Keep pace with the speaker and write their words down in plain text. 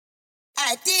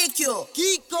Hey, TQ,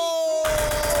 Kiko.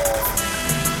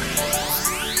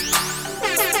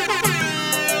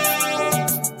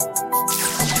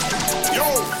 Yo,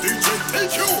 DJ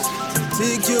TQ.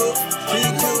 TQ.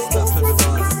 Stop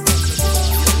everyone.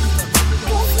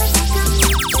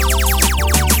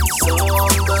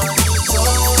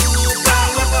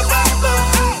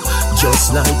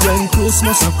 Just like when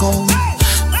Christmas a come,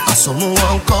 and someone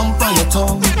won't come by your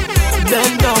tongue.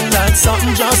 Bend down like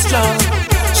something just dropped.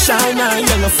 Shine eye,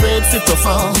 you're afraid to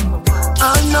perform.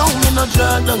 I know me no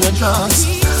draw down your drawers,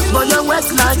 but you're wet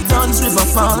like Duns River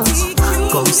Falls.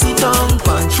 Come sit down,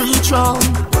 pan tree trunk.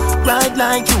 Ride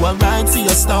like you are ride for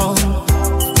your storm.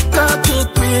 Happy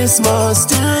Christmas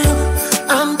to you,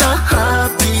 and a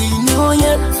happy New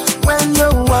Year. When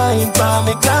you wine for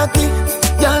me cocky,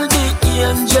 y'all the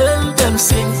angel them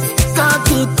sing.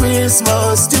 Happy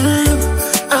Christmas to you,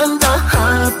 and a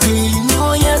happy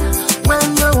New Year.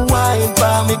 When you wine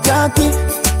for me cocky,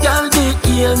 y'all the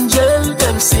angel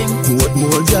them sing. What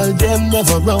more y'all them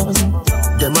never run?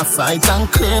 Them a fight and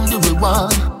claim the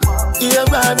reward. Here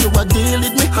I you a deal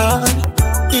with me hard.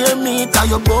 Hear me tie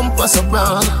your bumper so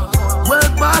broad.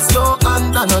 Work past your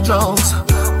hand and no drums.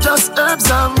 Just herbs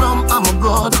and rum, I'm a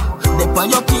god. They on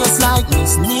your case like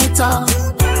Miss Nita.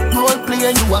 Role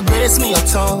play, you a grace me a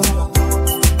tongue.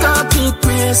 Happy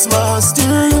Christmas to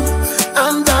you,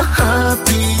 and a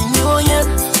happy New Year.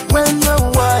 When you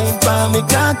wine for me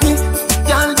cocky,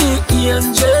 y'all the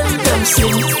angel them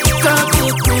sing.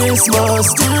 Happy Christmas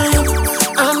to you,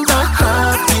 and a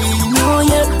happy New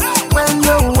Year. When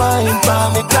you wine for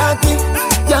me cocky,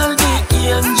 y'all the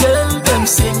angel them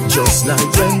sing. Just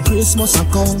like when Christmas a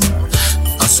come,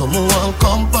 and someone won't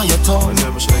come by your tongue.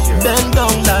 Bend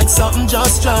down like something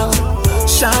just dropped.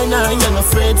 Shine eye, you're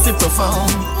afraid to perform.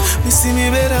 You see me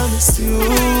better, miss you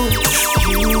and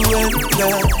I.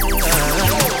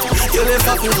 You left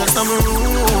up in the summer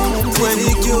room when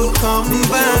you come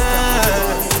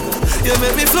back. You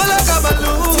make me flow like a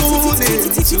balloon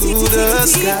into the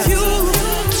sky. You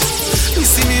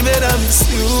see me better, miss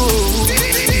you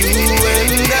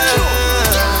and I.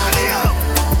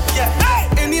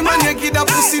 Any man you give that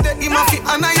pussy that him a fi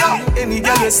honor ya. Any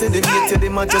girl you say they hate you,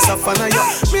 them a just a fan of ya.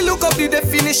 Me look up the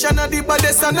definition of the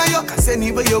baddest of ya. Cause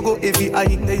anywhere you go, every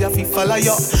eye in there you fi follow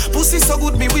ya. Pussy so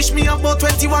good, me wish me about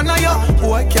 21 of ya.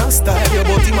 Boy can't style you,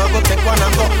 but him a go take one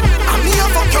and go. And me a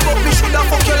fuck you, but me shoulda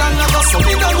fuck you long ago. So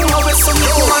me don't know where some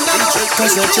you come and go.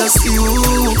 Cause it's just you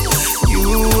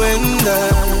and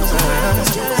I.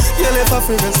 You left a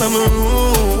friend in some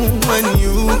room when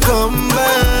you come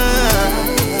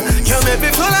back. You make me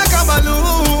feel like a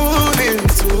balloon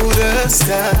into the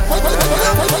sky.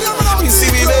 You see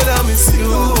me better, miss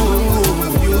you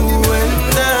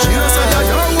and I.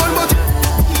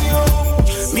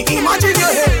 Me imagine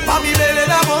your head, but me belly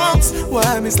that bounce.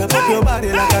 Why me slap up your body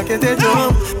like I get a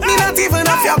jump? Me not even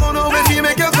if you don't know if you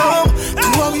make you come.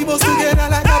 Two of we both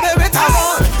together like a baby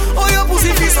tabon. Oh, your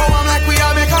pussy feel so warm like we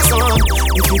are make a song.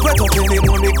 If you wet up any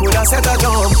more, me coulda set a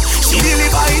jump. She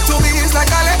deliver it to me, it's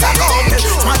like a letter come.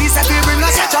 Smarty said we bring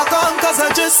us such a come. Cause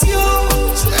I just you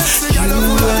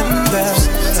and I.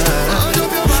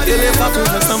 You live up in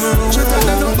the summer room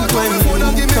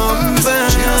when you come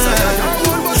back.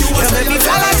 You make me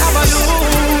fly like a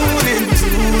balloon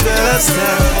into the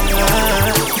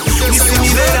sky. You see me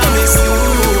there, I miss you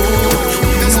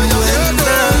and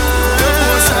I.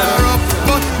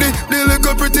 But the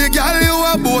little pretty girl you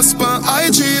a boss pan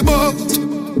IG but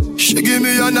she give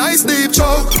me a nice deep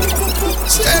choke.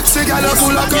 Sexy girl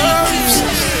full of curves.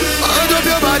 Hand up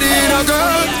your body in a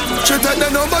girl. She take the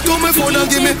number to my phone and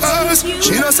give me hers.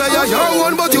 She no say you're your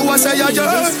one but you a say you're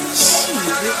yours.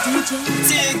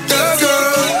 Yeah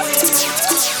girl.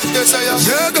 Yes I am.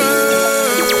 Yeah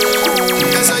girl.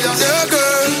 Yes I am. Yeah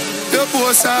girl. Your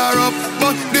posts are up,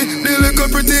 but the little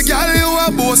pretty girl you a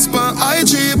boss pan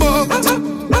IG but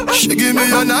she give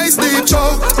me a nice deep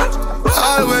choke.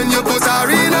 All when you put her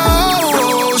in a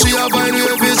hole, she a find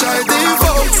way fi try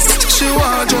default. She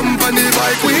want jump on the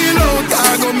bike wheel out.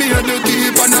 I go me and the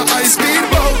keep on a high speed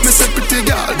boat. Me say pretty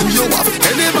girl, do you have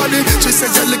anybody? She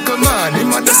said your little man,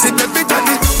 him a the sick every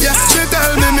daddy. Yeah, she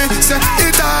tell me say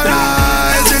it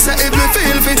alright. She say if me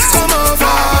feel fit, come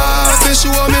over. She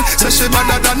show me, say she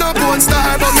better than a porn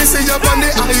star. But me see you on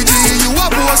the IG, you a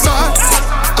poster.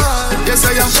 Yes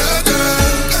I am.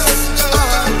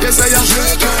 Yes I am.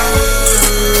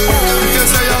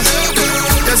 Yes I am.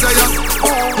 Yes I am.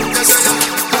 Yes I am.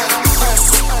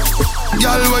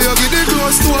 Girl, where you get the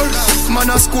close door? Man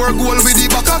a score goal with the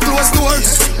back a close door.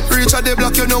 Reach at the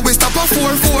block, you know we stop a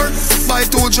 4-4. Buy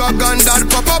 2 drug and that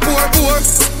pop a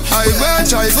 4-4. I will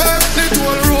drive the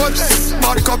toll road.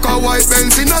 Bad cocker white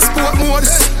Benz in a sport mode.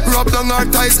 Rub down our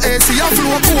ties, AC a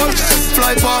flow cold.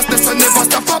 Fly past this and never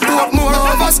stop a boat more.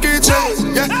 Over ski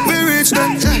train, yeah, we reach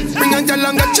them. Bring a girl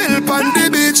and get chill on the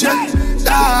beach, yeah.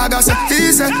 Dog, I said,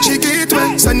 he said, she get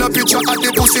wet. Send a picture at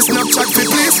the pussy Snapchat for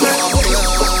please, man.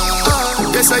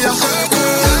 Yes, I am.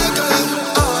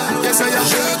 Yes, I am.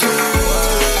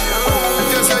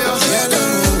 Yes, I am.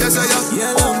 Yes, I am.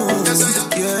 Yes, I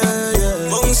am.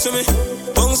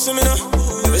 Bounce to me now.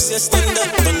 Rest your stand up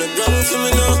on the ground for me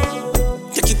now.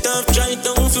 Take it off, try it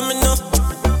down for me now.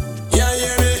 Yeah,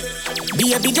 hear me.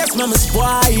 Baby, just mama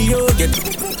spoil you get.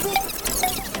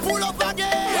 Pull up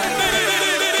again.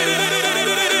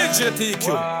 JTQ,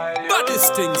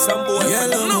 baddest thing, some boy.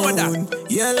 Yellow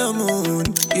moon,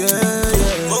 yeah.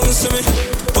 Bounce to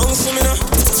me now.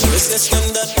 Rest your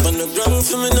stand up on the ground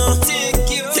for me now.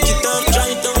 Take it off, try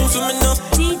it down for me now.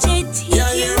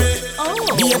 Yeah, hear me.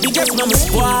 Baby, just mama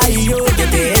spoil you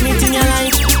get anything you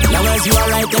like. Long as you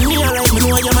alright and me alright, me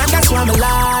know your man, that's why me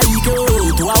like you.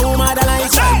 To a woman that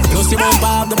likes plus you won't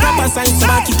have the proper sign, so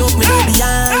back it up, me know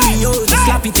behind you. Just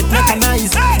slap it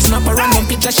mechanized. Snap a random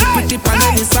picture, she pretty on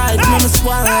any side. Mama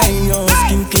spoil you,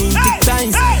 skin clean, thick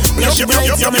ties. Blush your bright,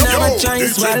 so me never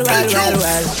choice. Well.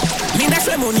 Me that's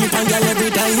my money pan girl every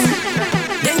time.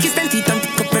 Then kiss and teeth and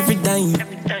pick up every dime.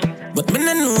 But me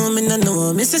no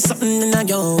know, me say something in a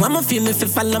yo. I'ma feel me fi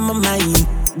fall on my mind.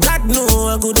 God know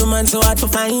a good woman so hard to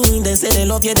find. They say they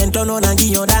love you, then turn on and give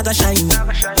your dog a shine.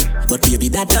 But baby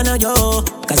that turn on yo,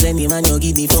 cause any man you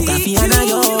give me fuck coffee and a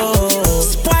yo.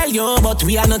 Spoil yo, but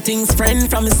we are nothing's friend.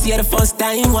 From me see the first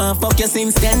time, one fuck you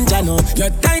since then, ya know. Your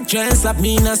tight dress up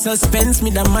me in a suspense.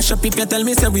 Me da mash up if you tell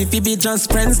me say we fi be just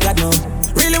friends, God know.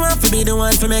 Really want to be the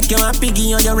one to make you happy.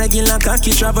 Give on your regular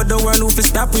cocky. Travel the world who fi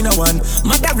stop with no one.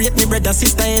 Mother rate me brother,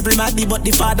 sister, everybody. But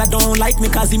the father don't like me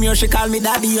cause him here she call me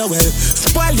daddy. Oh well,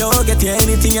 spoil you, get you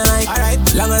anything you like. Alright,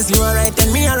 long as you alright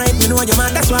and me alright. Me know your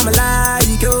man, that's why me like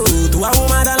you. To a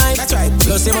woman that like, that's right.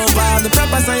 Plus him up all the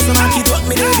proper signs. So I keep up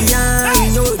me there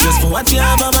behind you. Just for what you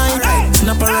have a mind.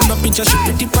 Snap around the picture, she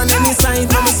pretty on any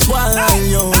side. Mama spoil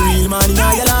you, real man in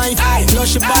all your life.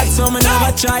 Plus she bad so me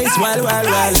never choice. Well.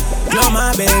 Glow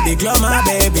my baby.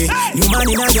 You man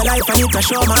in your life, I need to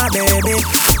show my baby.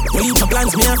 When you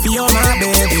plans me, I feel my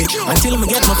baby. Until me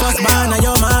get my first born,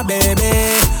 you're my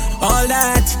baby. All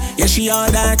that, yeah, she all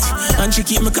that. And she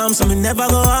keep me calm, so me never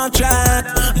go off track.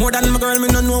 More than my girl, me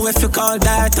no know if you call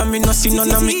that. And me no see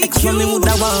none of me ex when me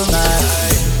woulda want that.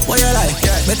 What you like?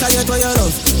 Better yet what you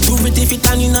love. Too pretty fit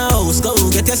and in a house. Go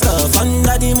get your stuff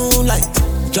under the moonlight.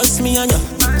 Just me and you.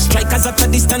 Strikers at a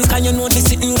distance, can you know this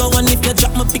sitting go on. If you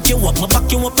drop me, pick you up, me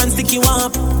back you up and stick you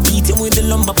up. Beat you with the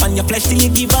lumber on your flesh till you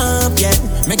give up, yeah.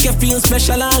 Make you feel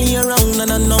special all year round.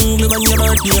 And an ugly when your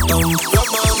birthday come.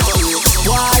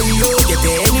 Why you get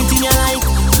anything you like?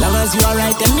 Long as you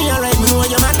alright and me alright. Me know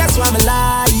your man, that's why me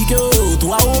like you. To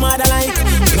a woman that like.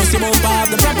 Plus you won't have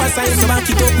the proper size. So back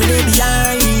it up, me lay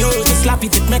behind you. Just slap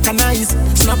it mechanized.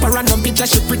 Snap a random picture,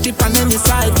 she pretty on any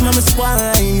side. Mama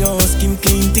spoil you, skin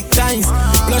clean, thick ties.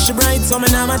 Plus she bright, so me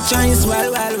never choice.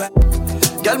 Well.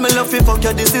 Girl, me love you, fuck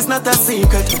you, this is not a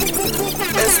secret.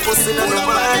 Best pussy in the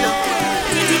mind.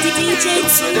 DJ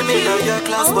Them in your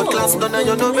class, but class done and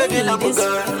you know regular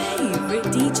girl. favorite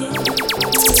DJ.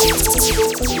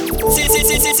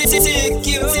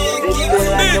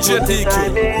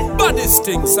 JTQ, baddest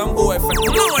thing, some boy for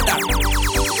know that.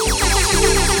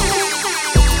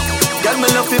 Girl, me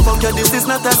love you, fuck you, this is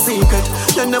not a secret.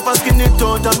 You never skin it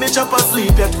out and me chop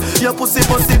asleep yet. Your pussy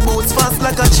boots fast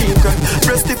like a chicken.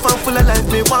 Breast if I'm full of life,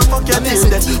 me want fuck you till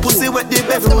death. Pussy wet the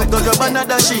bed, we go grab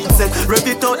another sheet set. Rev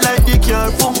it out like the car,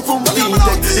 boom beat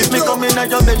it. If me come in at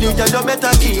your belly, you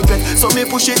better keep it. So me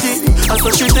push it in, and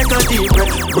so she take a deep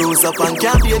breath. Bruise up and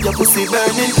can't be your pussy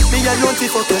burning. Me alone to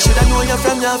fuck you, shoulda know you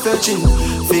from your virgin.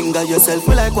 Finger yourself,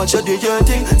 we like what you do your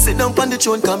thing. Sit down on the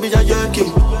throne, can be a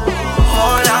yerking.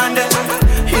 Hold on there.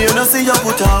 You know see you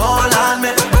put a hold on me.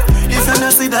 If you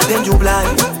don't see that then you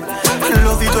blind.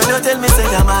 Love it when you tell me say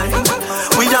you're mine.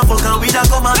 We a fuck and we a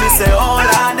come and me say hold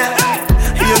on there.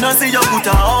 You know see you put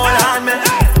a hold on me.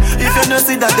 If you don't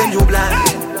see that then you blind.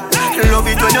 Love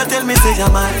it when you tell me say you're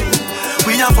mine.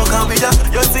 We a fuck and we a.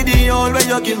 You see the all where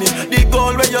you give me, the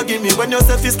goal where you give me. When you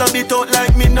say fist a bit out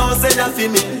like me, no say that for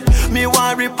me. Me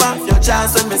want rip off your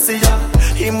chest when me see ya.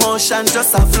 Emotion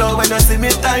just a flow when you see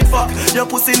me tight fuck. Your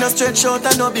pussy no stretch out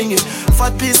and no bingy.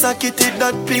 Fat piece of kitty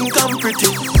that pink and pretty.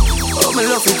 Oh me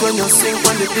love it when you sing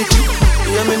on the dicky.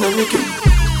 Yeah me no nicky.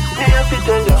 Me have to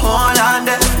tell you hold on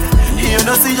there. You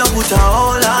no see you put a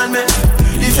hold on me.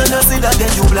 If you no see that then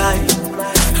you blind.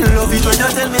 Love it when you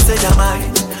tell me say you're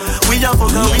mine. We a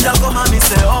fuck and we a come and me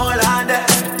say all on there.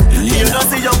 You don't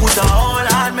see you put a all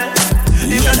on me.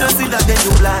 If you don't see that then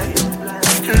you blind.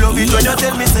 Love it when you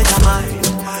tell me say you're mine.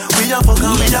 We a fuck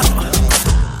and we a.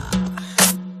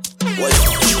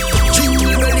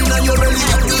 Jingle bell inna your belly.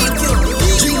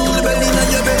 Jingle bell inna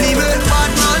your belly,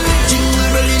 bad man. Jingle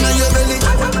bell inna your belly.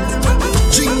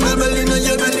 Jingle bell inna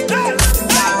your belly.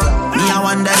 Me I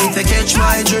wonder if you catch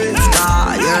my drift.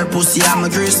 Your pussy I'm a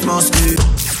Christmas gift.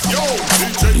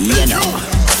 You know.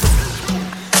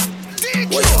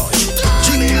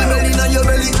 Jingle bell inna your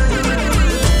belly.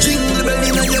 Jingle bell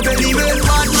inna your belly,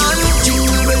 bad man.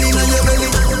 Jingle bell inna your belly.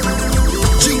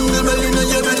 Jingle bell inna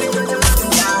your belly.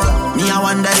 Me I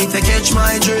wonder if you catch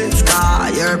my drift.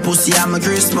 Your pussy I'm a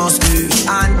Christmas gift.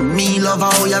 And me love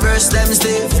how your breasts them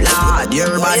stiff. Lord,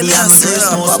 your body I'm a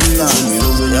Christmas gift.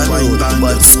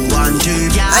 One, two,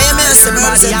 yeah. Your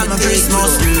body I'm a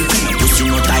Christmas gift. Pussy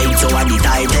no tight, so I the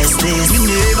tightest this. Me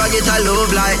never get a love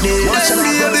like this.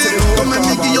 Baby, come and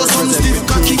give you some stiff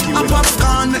cocky. A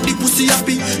popcorn make the pussy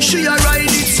happy. She a ride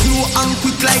it slow and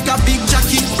quick like a big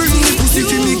jockey. Bring the pussy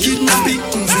to me kidnap it.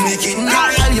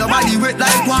 Girl, your body wet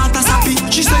like water sappy.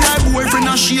 She say her boyfriend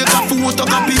a shake a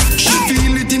photocopy. She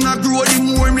feel it in a grow the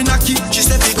more me knocky. She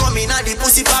say fi come in a the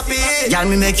pussy papi. Girl,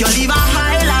 me make you live a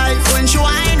high life when she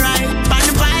wine right on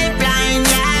the pipeline,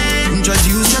 yeah.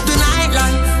 Introduce you to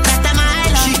nightlife. That's my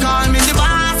life. She call me the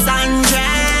boss and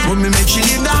yeah. But me make she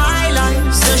live the high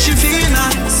life. So she feel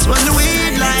nice when the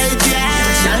weed light,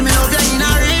 yeah. Girl, me love you in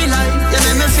a real life. You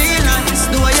make me feel nice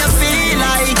the way you feel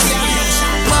like, yeah.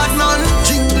 Bad man,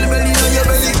 jingle bell inna your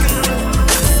belly.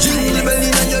 Jingle bell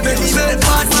inna your belly,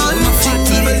 bad man.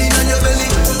 Jingle bell inna your belly.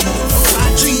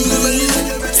 Jingle bell inna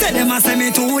your belly. Say them a say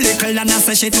me too little and I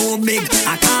say she too big.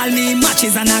 I call me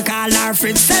matches and I call her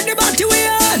fridge. Say the body we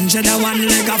 100 and one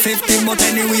leg of 50, but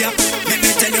anyway, let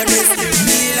me tell you this: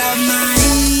 me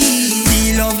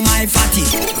love my fatty.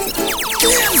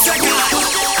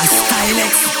 A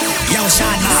stylex, yo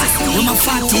Shana, I'm a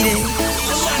fatty day.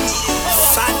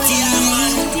 Fatty.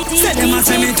 Say them a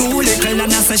say me too little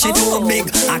and I say she too big.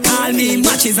 I call me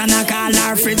matches and I call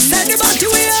her fridge. Say the body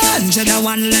we 100 and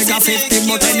one leg of 50,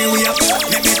 but anyway,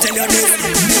 let me tell you this: me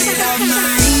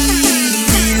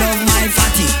love my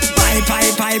fatty.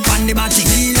 Pipe on the body.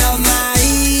 Me love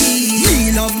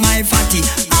my fatty.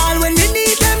 All when you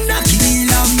need them knocky. Me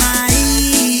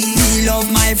love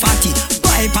my fatty.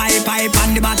 Pipe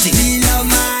on the body. Me love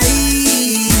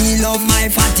my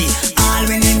fatty. All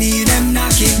when you need them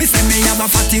knocky. Me say me have a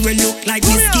fatty will look like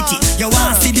Miss Kitty. You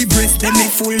want see the breast, them me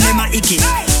full, them a icky.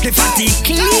 The fatty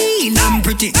clean and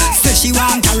pretty. Say she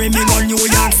want carry me go New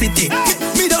York City.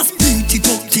 Me just beat it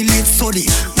up till it's sunny.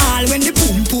 All when the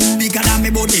boom boom bigger than me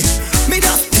body. Me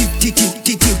just tip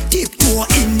toe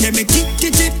in them. Me tip.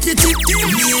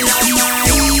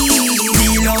 Me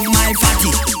love my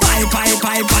fatty. Pipe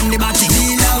on the body.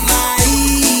 Me love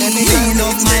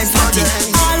my fatty.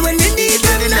 All when you need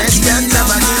them,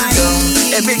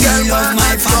 every girl love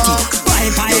my fatty.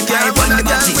 Pipe on the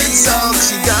body.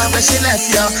 She gone where she left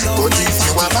you. But if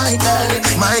you are my girl,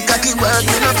 my cocky work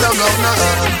me no plug up no.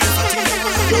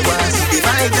 You want to be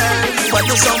my girl, but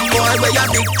do some boy where you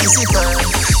big kissy fur.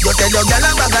 You tell your girl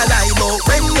a bag a lie, but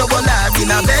when you go live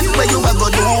in a bed where you a go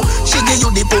do, she give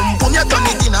you the pum pum, you turn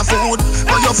it in a food.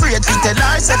 But you afraid to tell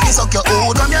her, say fi suck your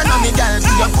old. Come you know me girl,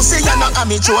 for your pussy you not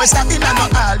amateur. Stop in a no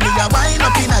all, me a wind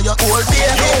up in a your old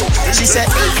baby. She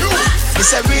said, me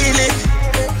say really.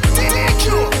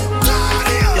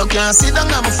 You can't sit down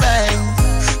on my face.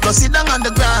 Go sit down on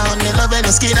the ground, me love when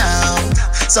you skin out.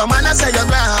 Some man a say your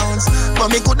grounds,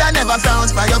 but me coulda never flounce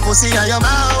by your pussy and your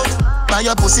mouth. By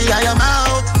your pussy and your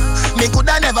mouth. Me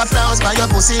coulda never flounce by your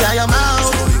pussy and your mouth.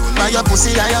 By your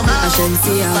pussy and your mouth.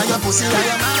 By your pussy and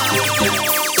your mouth.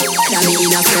 Got me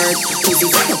in a skirt, pussy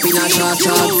cut up in a short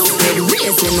short. Head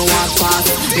race when me walk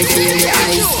past. Me feel the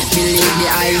eyes, believe the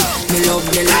eyes. Me love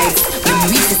the light,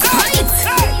 me weak the spite.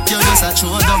 You're just a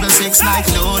true 6 like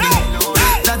loading.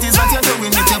 That is what you're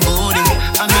doing with your body.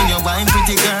 And when you're wine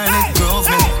pretty girl, it drove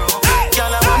me.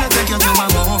 Girl, I wanna take you to a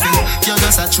movie. You're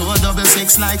just a true 6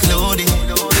 like loading.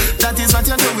 That is what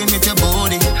you're doing with your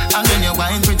body. And when you're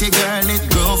wine pretty girl, it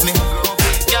drove me.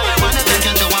 Girl, I wanna take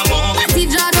you to a movie. Matty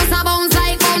jaw does a bounce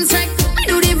like bounce wreck. I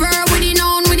do the verb with the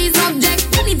noun with the subject.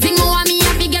 Anything you want me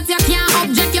happy get you can't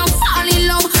object. You fall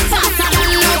in love faster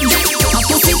than object. My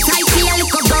pussy tight here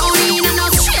like a brownie. And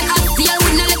not straight as steel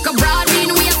with no like a broad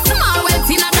bean. We a small well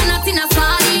thinner than a thinner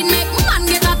sardine. Make man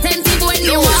get attentive when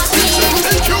you walk in.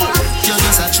 You're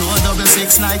just a true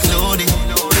 6 like loading.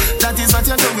 That is what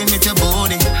you're doing with your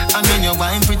body. And when you're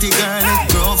wine pretty girl, it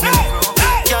drove me.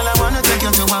 Girl, I wanna take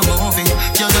you to a movie.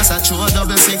 You're just a true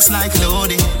 6 like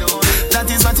loading. That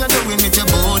is what you're doing with your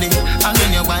body. And when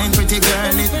you're wine, pretty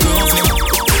girl, it grows me.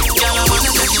 Girl, I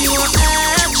wanna take you on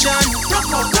action.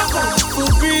 For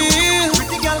real.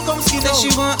 Pretty girl come skin out. She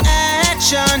want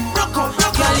action. Girl,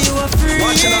 you are free.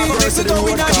 Watching our person in the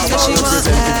world car. She want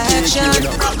action.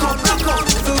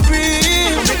 For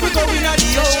real. Make me go in the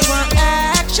air. She want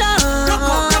action.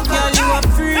 Girl, you are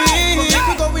free. Make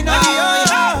me go in the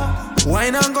air.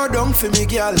 Wine and go down for me,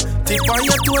 girl. Tip on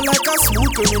your toe like a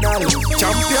smooth criminal.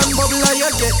 Champion bubbler, you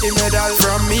get the medal.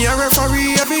 From me a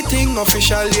referee, everything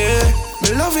official, yeah.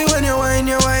 Me love it when you whine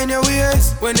your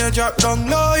waist. When you drop down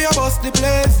low, you bust the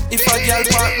place. If a girl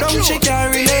pop down, she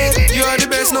can't relate. You are the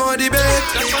best, no debate.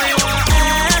 That's why you want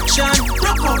action.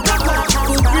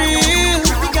 For real.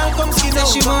 The girl come skin out.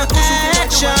 She want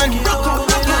action.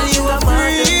 Girl, you are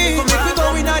free. Come make me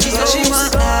go in the air. She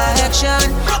want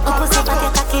action. Open up like a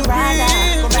cocky brother.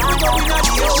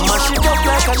 Mash it up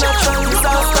like a natural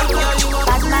disaster.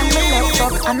 Bad man, me left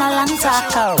up on a long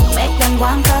tackle. Make them go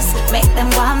and cuss, make them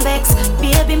go and vex.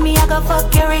 Baby, me I go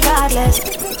fuck you regardless.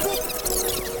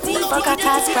 Fuck a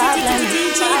cause problem.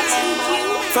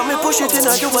 From me push it in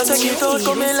and you want to take it out.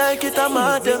 Come in like it a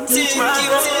madam. Go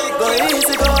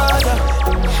easy, go harder.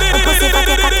 Pussy fuck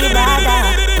a cocky brother.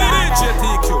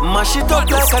 Mash it up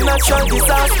like a natural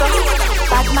disaster.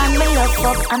 Bad man, me love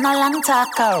up on a long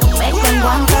tackle. Make them go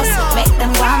and cuss, make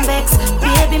them go and vex.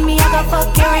 Baby, me I go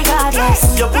fuck you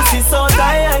regardless. Your pussy so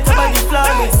tight, your body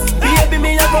flawless. Baby,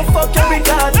 me I go fuck you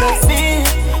regardless. Me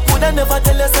woulda never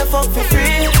tell you say fuck for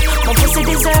free. My pussy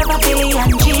deserve $1 billion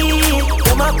G.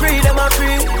 Them a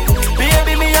free.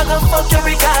 Baby, me I go fuck you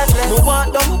regardless. No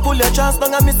want down, pull your chance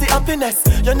down and me see happiness.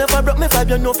 You never broke me vibe,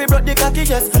 you know fi broke the cocky,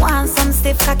 yes. Want some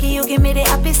stiff cocky, you give me the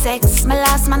happy sex. My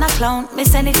last man a clown, me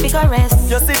send it figure rest.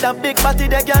 You see that big body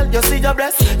there, girl, you see your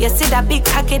breast. You see that big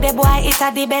cocky, the boy, it a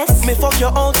the best. Me fuck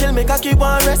your own till me cocky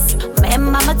want rest. My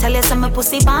mama tell you some me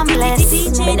pussy bomb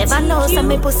blessed. Me never know some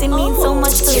me pussy mean so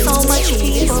much to so much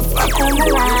people. Fuck on the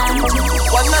land.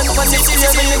 One hand on the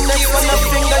table, next one a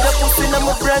finger, your pussy in a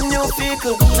brand new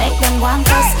vehicle. Make them go and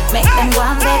cuss, make them go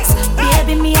and vex.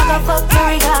 Baby, me I go fuck you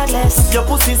regardless. Your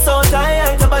pussy so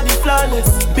tight, your body flawless.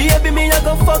 Baby, me I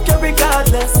go fuck you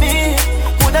regardless. Me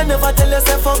woulda never tell you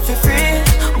say fuck for free.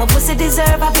 My pussy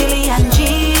deserve $1 billion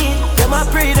G. Them a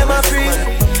free.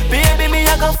 Baby, me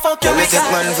I go fuck you regardless.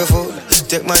 Take man for food,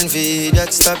 take man for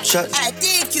that stop shot. I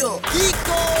take you,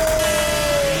 Pico.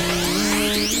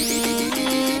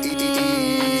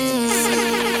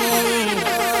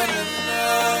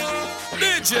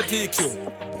 DJ TQ.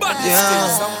 But this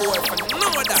some boy from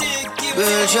know that.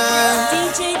 Girl child.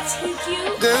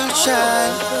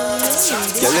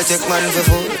 Girl, you take man for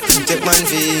food, take man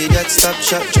for that stop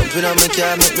shot. Jumping on my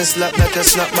car, make me slap like a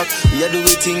snapback. We a do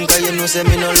it thing, cause you know say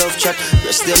me no love chat.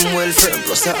 Rest them well firm,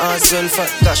 plus the ass well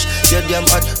fat. Gosh, you're damn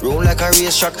hot, roll like a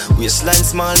race track. Waistline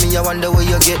small, me I wonder where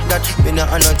you get that. Me not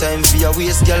have no time for your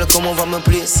waist, girl, come over my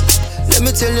place. Let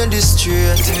me tell you this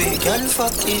straight. We can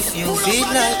fuck if you feel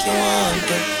like you want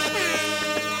to.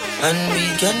 And we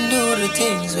can do the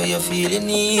things where you feel you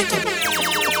need to.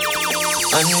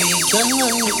 And we can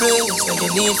run the place like you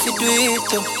need to do it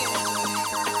to.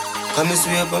 Come and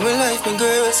swear by my life, my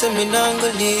girl, say me not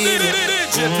gonna leave you.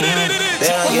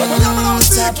 There you go.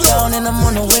 Top down and I'm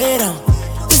on the way down.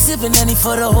 We sipping any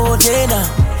for the whole day now.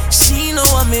 She know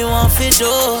what me want for do.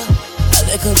 I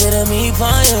like a bit of me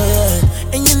fire,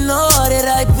 yeah. And you know that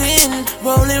I've been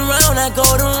rolling round, I go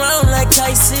around like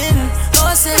Tyson. No,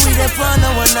 I say we the fun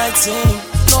of one night team.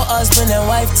 No husband and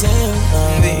wife team.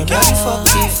 We can fuck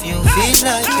if you feel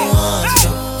like you want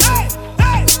to.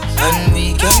 And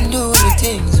we can do the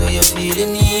things where you feel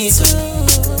you need to.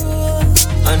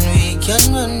 And we can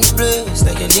run the place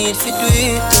like you need to do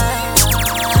it to.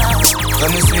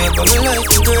 Come and swear by my life,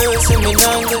 girl, say me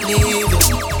not gonna leave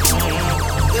you.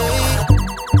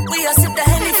 We are sip the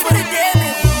Henny for the day,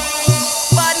 baby.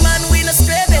 Bad man, we no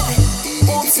stray, baby.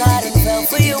 Oops, I done fell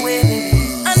for you, baby.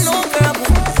 I know, girl,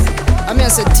 but I mean, I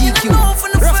said TQ. Rough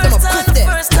them up, cook them.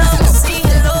 First time I see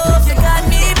your love, you got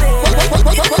me, baby.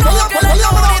 Girl, I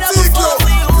know that I'm a fool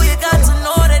for you. You got to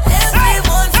know that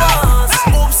everyone falls.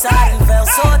 Oops, I done fell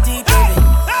so deep, baby.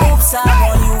 Oops, I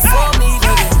want you for me,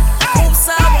 baby. Oops,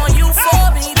 I want you for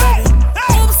me, baby.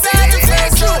 Oops, I done fell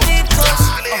so deep, cause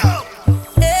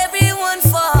everyone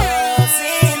falls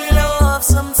in love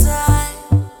sometime.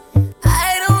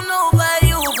 I don't know about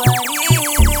you, but it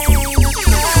ain't a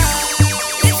crime.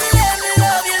 If you let me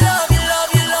love you, love you, love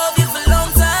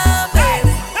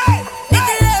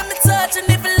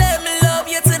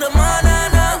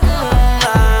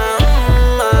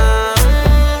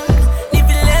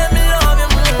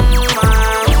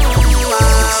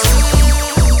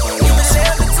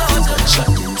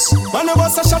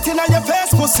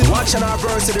section or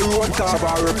verse of the road car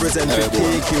represent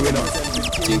TQ, you know.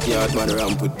 Take your hard man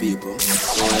around with people.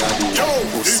 Yo,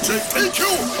 DJ TQ.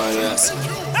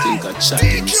 Think I chat.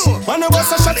 Man, I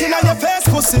bust a shot in your face,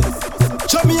 pussy.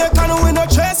 Jamaican with no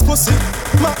chest, pussy.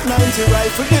 Mac 90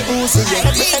 rifle, the Uzi, yeah.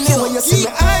 Anyway, you see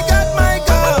me, I got my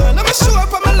gun. I'ma show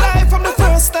up on my life from the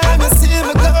first time you see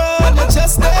me gun. You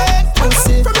just dead,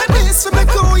 pussy. From the days from the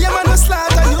crew, yeah, man, no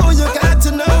slaughter you. You got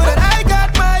to know that I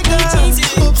got my gun.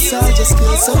 Oops, I just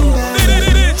killed somebody.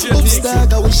 Oops,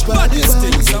 dog, I wish body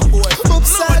body.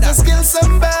 Oops, I just killed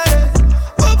somebody.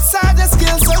 Oops, I just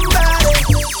killed somebody.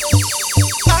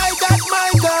 I got my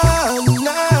gun,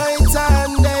 night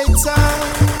and daytime.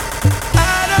 I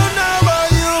don't know about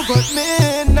you, but me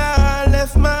now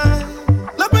left mine.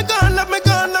 Love me gun, love me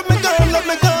gun, love me gun, love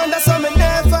me gun. That's why me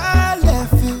never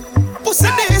left you. Pussy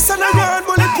this and I run,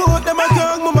 bulletproof. Them a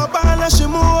gun, mama ball and she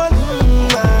moan.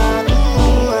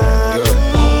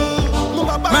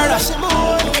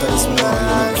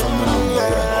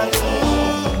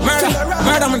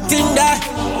 Murder, me think that.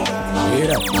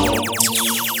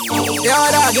 Yo,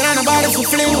 dog, get on the body for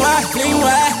fling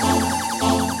where?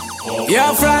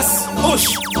 Yo, Frost, push.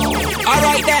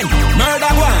 Alright then,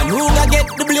 murder one, Ruga get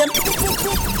the blame.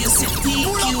 You see TQ.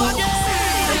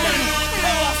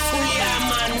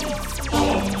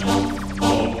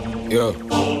 Yo.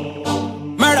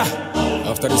 Murder.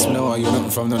 After this, no, you're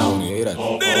nothing from the now, you hear that?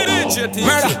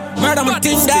 Murder, me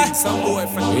think that.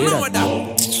 You hear that?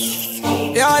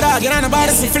 Yo, dog, get on the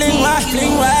body for fling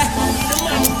where?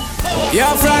 Yo,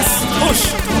 Frost, push.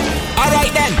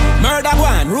 Alright then, murder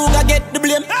one, Ruga get the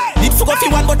blame. Did fuck off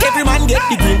you one, but every man get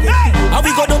the green. How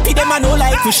we go to pay them and no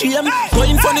like to shame.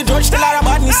 Going for the judge, tell her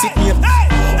about me sick name.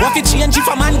 What it change if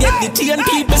a man get the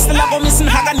TNP? Still have a missing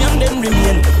hag and young them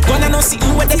remain. Gonna no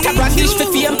sitting with the tap and dish for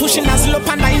fame. Pushing as low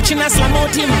and 9 and slam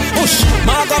out him. Push,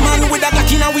 Marga man with a cock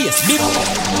in a waist. Big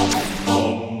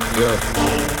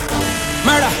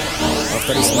murder.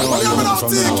 After this, no, you're nothing from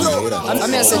the now, you hear that?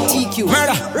 I'm here to TQ.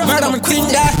 Murder, me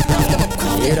think that.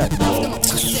 You hear that?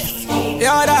 Yo,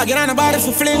 dog, get on the body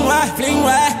for fling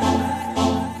where?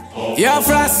 Yo,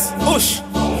 Frost, push.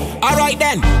 Alright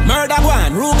then, murder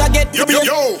one, Ruga get the blame.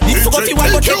 Did fuck up you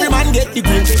one, but every man get the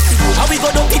green. How we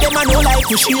go to pay them and no like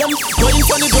to shame. Going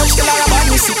for the judge, tell her about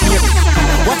me sick name.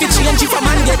 What it change if a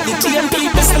man get the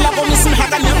TNP? Still have a missing hag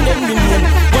and young them remain.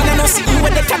 Gonna no sitting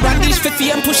with the tap and dish for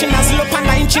fame. Pushing as low and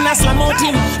 9 and slam out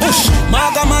him. Push,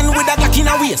 Marga man with a Glock in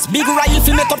a waist. Big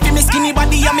rifle make up him skinny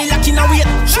body and me lock in a weight.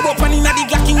 Shoot up and inna the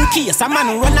Glock in case. A man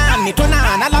run on, me turn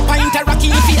on, a lap a interact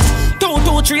in face. 2,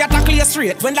 2, 3 attack clear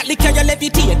straight. When that liquor you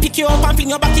levitate. Pick you up and fling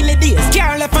you back in the days.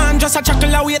 Carl left and just a chuckle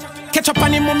away. Catch up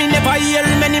on him, mommy never hear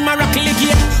him any miracle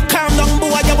again. Calm down,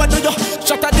 boy, you what do you?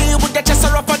 Shut a day with the chest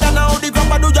rougher than how the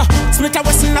grabber do you? Smith a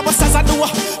Wesson a bust as I do.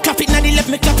 Clap it na the left,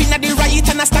 me clap it na the right,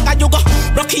 and a stagger you go.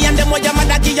 Rocky and them what your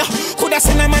mother give you. Coulda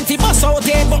send a man to bust out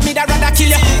there, but me da rather kill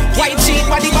you. White sheet,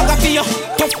 body bugger for you.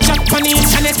 Tough chat on the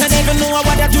internet, and even know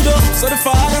what you do. So the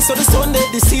father, so the son, they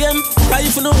the same.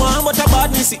 Life no one, but a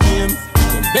bad me see him.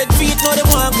 Bed feet, no they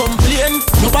want complain.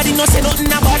 Nobody no say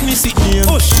nothing about me sit name.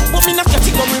 Push, but me not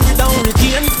category me down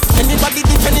retain. Anybody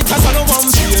defend it as I don't want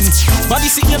pain.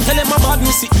 Body sit name, tell them about me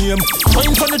sit name.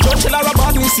 Point from the judge, tell her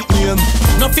about me sit name.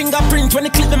 No fingerprint when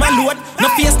they clip them a load.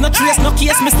 No face, no trace, no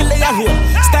case, me still lay a road.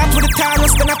 Start with the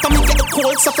Taurus, then after me get the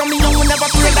cold. So from me young, we never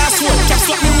pray that sword.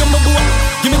 Catch up me when me go.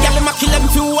 Give me gal, them a kill them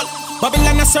fuel.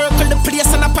 Babylon a circle the place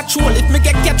and a patrol. If me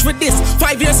get catch with this,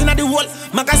 5 years in the whole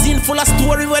magazine full of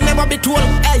story will never be told.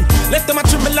 Hey, left them a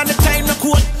tremble on the time no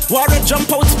cool. War a jump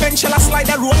out, spend shall I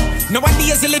slide a roll.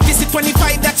 Nowadays you live visit 25,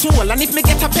 that's all. And if me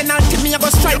get a penalty, me I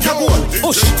go strike a goal.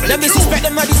 Push, them disrespect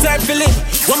them not deserve to live.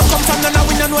 When me come from now,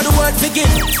 we don't know the word begin.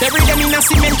 They read them in a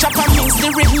cement chop and mix the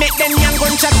rib, make them young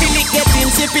gun chop till it get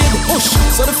insipid. Push,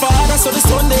 so the father, so the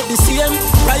son, they the same.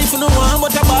 Rifle no one,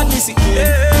 but about me see him.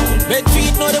 Bed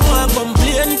feet no they want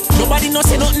complain. Nobody no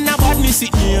say nothing about me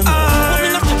sit name. But me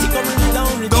not category me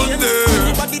down again.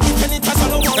 Anybody defend it as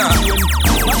I don't want pain.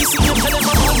 Nobody see them tell them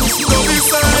about me sit name.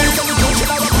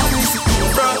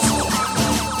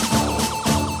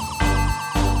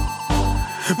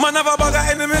 Man have a bag of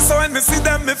enemies, so when me see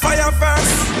them, me fire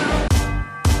first.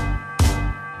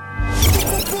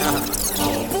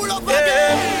 Pull up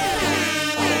again.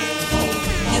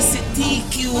 You see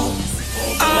TQ.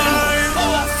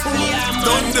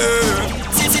 Done there.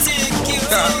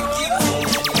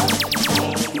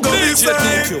 Go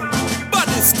TQ.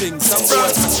 Baddest thing, some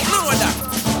boys know that.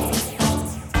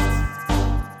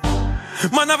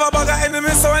 Man have a bag of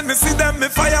enemies, so when me see them, me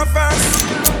fire first.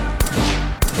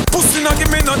 Pussy no give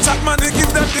me no chat, man, they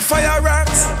give them the fire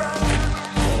rats.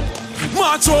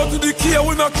 March out to the key,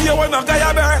 we no care when no guy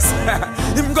a burst.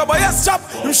 Him go buy a strap,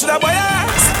 him shoulda buy a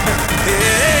axe.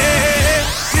 Hey,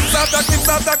 clips after clips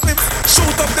after clips,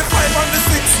 shoot up the 5 and the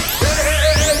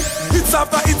 6. Hits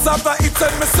after hits after hits,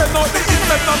 and me send out the hits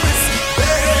and not miss.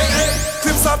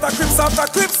 Clips after clips after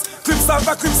clips, clips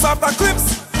after clips after clips.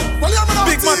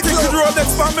 Big man take the Rolex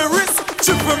from my wrist,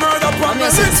 triple murder from my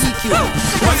wrist.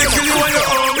 When they kill you when you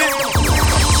own it,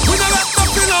 we don't let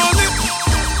nothing on it.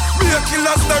 We a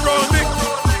killers around it.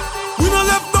 We don't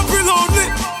let nothing on it.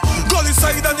 Gully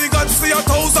side and they got see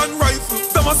 1,000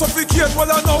 rifles. Them a suffocate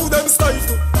while I know them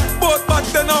stifle. But back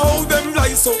then I hold them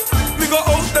life so. Me go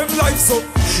out them life so.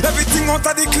 Everything out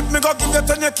of the clip me go give you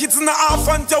 10 your kids in a half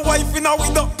and your wife in a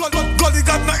widow. Gully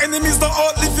got no enemies, don't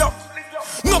outlive you.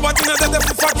 Nobody know that they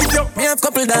forgive you. Me have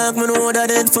couple dog, me know that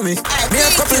it for me. Me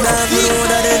have couple dog, me know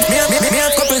that it. Me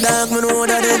have couple dog, me know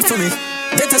that it for me.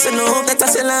 That I say no, that I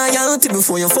say loyalty.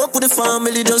 Before you fuck with the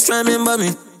family, just try remember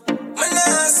me. I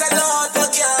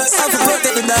have to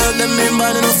protect the dog, them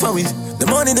remember enough for me. The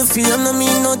money, the fame, no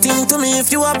mean nothing to me. If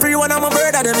you are free, one of my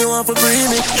brother, then you want to free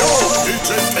me.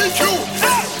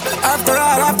 After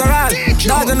all,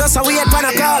 dog, you know so we had pan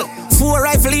a call. 4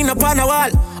 rifle in upon a wall.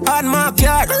 On my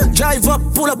yard, drive up,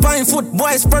 pull up on foot.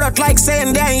 Boys spread out like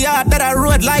saying damn yard. That I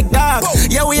road like dog.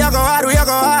 Yeah, we a go hard, we a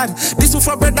go hard. This is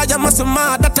for bread that you must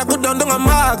mad. That a good down a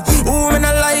mag. Who me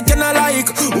not like and I like.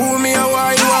 Who me a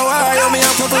why, you a why. You me a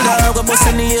couple dog, a bust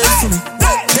in the head for me.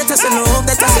 That I say no,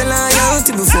 that I say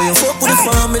loyalty. Before you fuck with the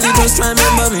family, just try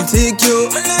remember me. Take you.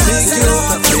 We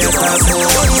a talk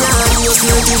more. You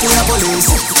still think we a police.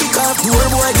 Kick off door,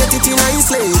 boy, get it in a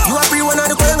slave. You a free one of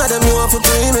the young of them, you want to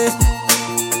pay me.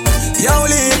 Yo,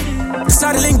 Lee, this are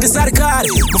the link, this are the card.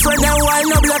 My friend and wine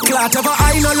no blood clot. Ever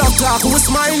I no love talk, who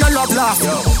smile no love laugh.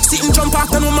 Sit and jump off,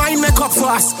 then my mind make up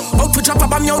fast. Out to drop up,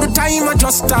 I'm out the time, I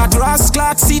just start. Ross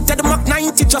clock, seat at the Mach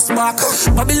 90 just back.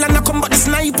 Babylon I come, but the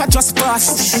sniper just pass.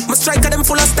 My striker them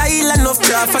full of style and of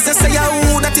craft. As I say,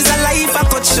 oh, that is a life I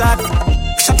cut shot.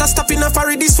 Shut a stop in a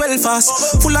furry, this well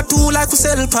fast. Full of tool like we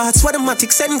sell parts. What the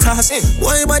matic send cross.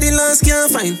 Why body last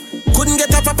can't find? Couldn't get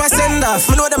a proper send off.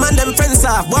 We know the man them friends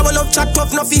off. Boy we love chat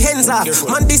tough, no fi hands off.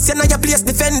 Man this you know your place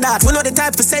defend that. We know the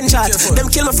type to send shot.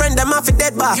 Them kill my friend, them off a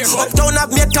dead back. Uptown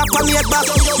have me a top and me a back.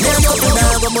 Me a couple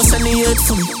dog, I must send the hate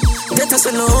for me. That I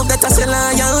say love, that I say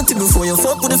loyalty. Before you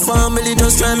fuck with the family,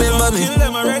 just try remember me. Me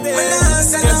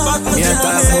a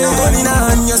talk more gun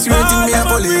down, you swear to me a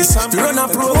police. To run a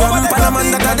program,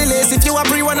 Parliament that a delay. If you a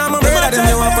free one, I'm a brother, then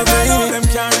you want to pay me.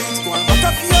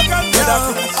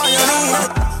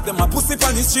 Them a pussy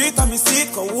on the street and me see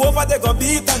it. Go over they go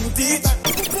beat and teach.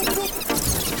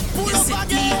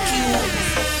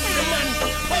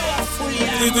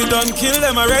 We done kill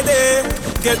them already.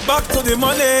 Get back to the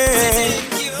money.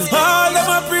 All them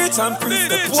a preach and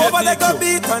preach. The over they go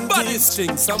beat and teach.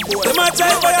 Them a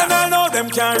try but you don't know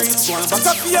them can't reach. Back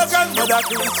up your grandmother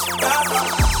preach.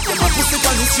 Them a pussy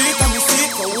on the street and me see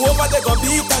it. Go over they go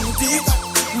beat and teach.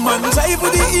 Man drive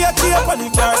with the ear tape on the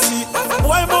car seat.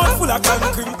 Boy mouth full of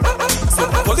concrete. So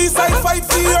police I fight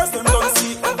for years, them don't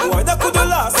see. Boy that could the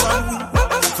last one week.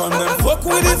 From them fuck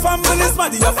with the families,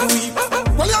 man they have to weep.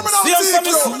 See us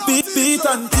from beat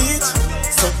and teach.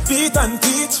 So beat and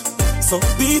teach. So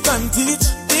beat and teach.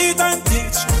 Beat and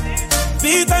teach.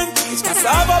 Beat and teach. Cause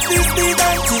I have a beat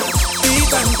and teach.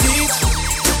 Beat and teach.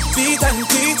 Beat and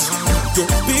teach.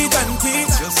 Beat and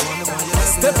teach.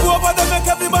 Step over them, make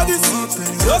everybody see.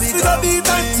 Just with a beat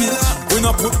and teach. We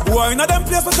no put boy in a them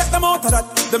place, we take them out of that.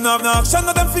 Them no have no action,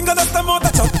 no them finger, that's them out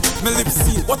of chat. Me lips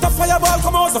seal, what a fireball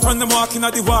come out, so from them walking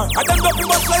at the war. I them dumping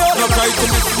but fly out. No cry to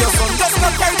me for your son, just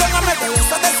not cry down a medal.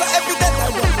 So that's every day I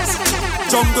runs.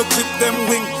 Jump to clip them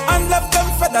wing, and left them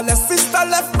featherless. Sister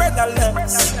left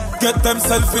brotherless. Get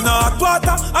themself in a hot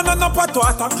water, and an up hot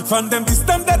water. From them this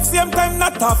time, that same time,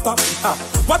 not after.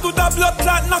 What do the blood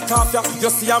clot knock off ya?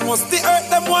 You see I must the earth,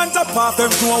 them want to pop.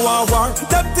 Them do a war,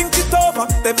 them think it over.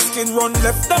 Them skin run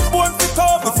left, them bone fit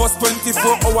over. The first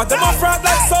 24 hours, them a fraud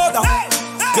like soda.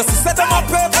 Just to set them up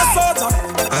paper soldier.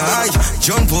 Aye,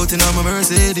 John Portin on my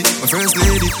Mercedes, my first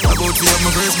lady. About to have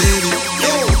my first baby.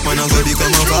 Man, I'm gonna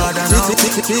become a father now.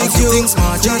 I feel things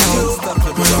smart, you know.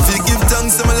 Man, I feel give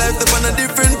thanks to my life up on a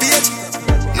different page.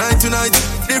 Night to night,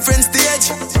 different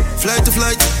stage. Flight to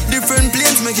flight, different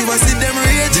planes. Make you see them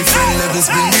rage. Different levels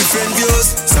bring different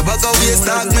views. So back out we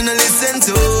start, me no listen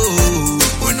to.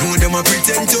 We know them a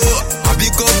pretend to. I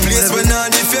big up place when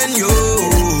I defend you.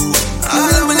 All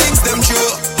of my links them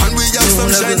true. And we have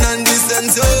some shine and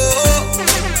distance, oh.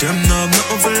 Them now have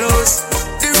nothing for loss.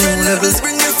 Different levels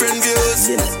bring different views.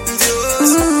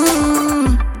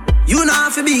 You know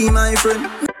have to be my friend.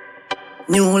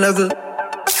 New level.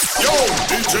 Yo,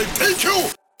 DJ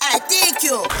TQ. I take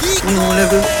you. New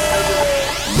level.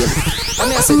 them. I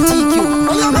mean I said TQ.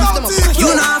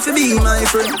 You not fi be my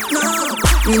friend. No,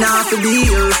 me not fi be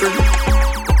your friend.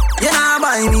 You not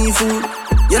buy me food.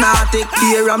 You not take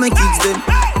care of my kids them.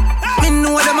 Me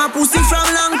know them a pussy from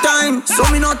long time, so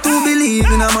me not to believe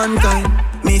in a mankind.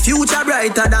 Me future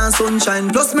brighter than sunshine.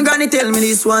 Plus me granny tell me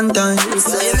this one time. New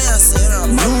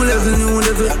level, new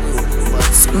level.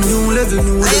 New level,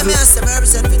 new level.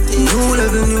 New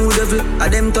level, new level. A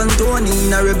them turn Tony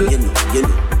in a rebel.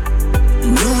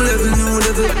 New level, new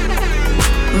level.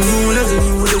 New level,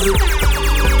 new level.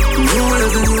 New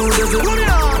level, new level.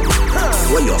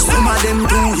 Well, yo, some of them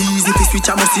too easy to switch.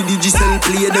 I must see digital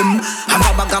play them. Have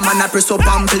a bag of man I press up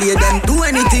and play them. Do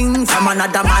anything from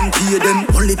another man pay them.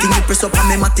 Only thing you press up and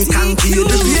me matic and kill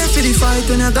them. Pay for the fight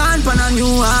when you're gone for a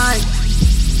new high.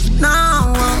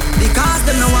 Now, because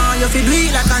them no want you fi do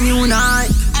it like a new night.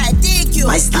 I take you.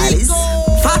 My style is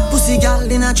fat pussy girl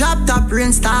in a drop top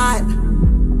rain style.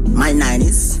 My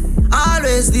 90s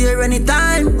always there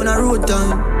anytime when I road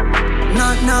time.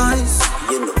 Not nice.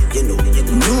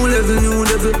 New level, new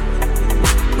level.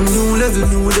 New level,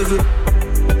 new level.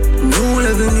 New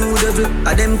level, new level. A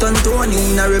them turn Tony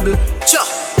in a rebel. Sure.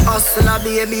 Hustler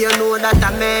baby, you know that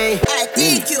I'm me. I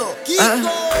take you.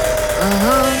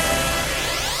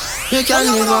 You can't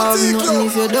live off nothing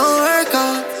if you don't work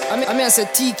hard. I mean I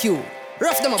said TQ.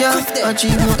 Rough them up, Can't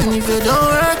achieve nothing if you don't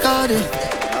work hard.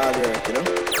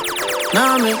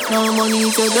 Now make no money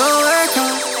if you don't work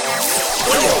hard.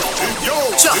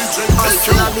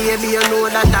 Hustler baby, you know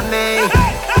that I'm me.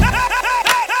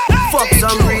 Fuck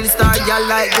some real star girl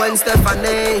like Gwen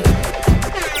Stefani.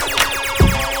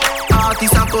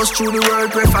 Artists that goes through the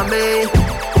world pray for me.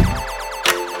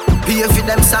 Pay for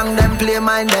them song, them play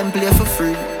mine, them play for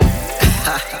free.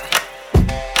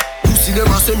 You see them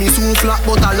a say me so flat,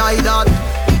 but I lie that.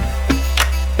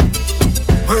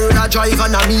 Heard a driver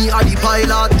and me a the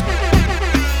pilot.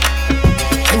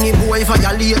 Any boy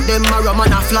violate them, a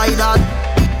man a fly that.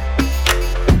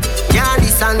 Yeah,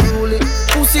 this unruly,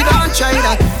 pussy don't try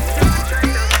that.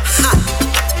 Ha.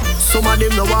 Some of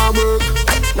them no want work,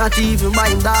 not even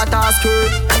buying daughter's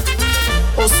skirt.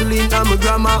 Hustling and my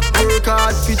grandma, work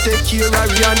hard fi take care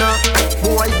of Rihanna.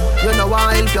 Boy, you know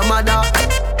why help your mother,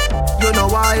 you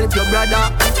know why help your brother.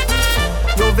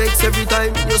 You vex every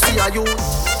time you see a youth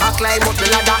I climb up the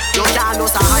ladder. You can't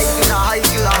lose a high girl, a high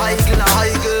girl, a high girl, a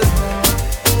high girl.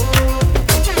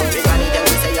 Me granny tell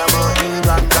me say I'm a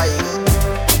England guy.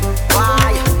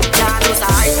 Why? Can't lose a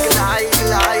high girl, a high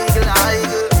girl, a high girl, a high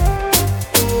girl.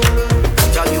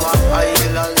 Tell you a high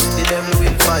girl and the devil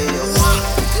will find you.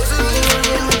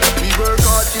 We work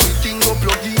hard till the thing go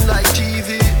plug in like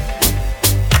TV.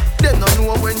 Them no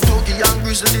know when Toki and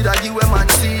Grizzly did I give a man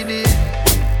CD.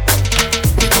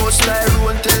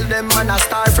 Style tell them man I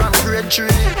start from grade 3.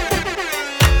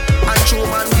 And show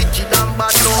man wicked and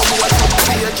bad, no boy come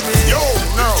page me. Yo,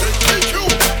 no.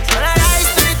 When I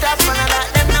rise to the top and I got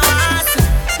them no ass.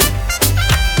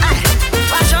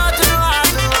 Watch out to the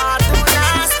heart, too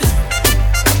nasty.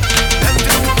 Them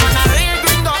two woman a real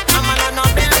bring up, and man a no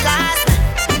bill gas.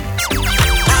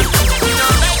 You know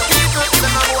make people,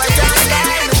 them a boy can't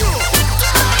stand me.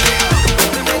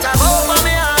 To make a hope for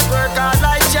me hard work hard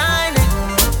like China.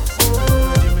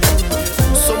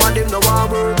 Them no want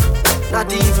work,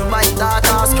 not even my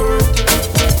daughter's skirt.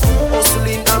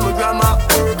 Hustling and my grandma,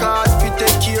 work hard fi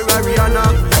take care of Rihanna.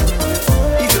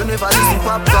 If you never listen to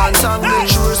popcorn song, make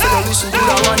sure so you listen to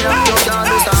the one you can't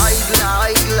lose the high girl.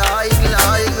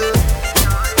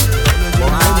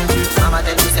 Mama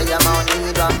tell me say you're on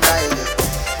England guy.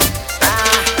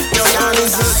 You can't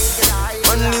lose the high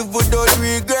girl. Man live without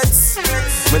regrets.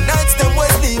 My nights them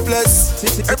was sleepless.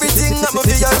 Everything that me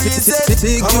feel reset.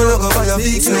 I'm gonna go buy a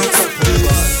big snack.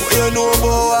 What you know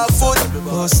about our food?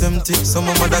 Boss them tips, some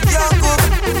of mother can't cook.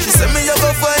 She said me you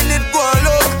go find it, go and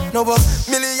look. Now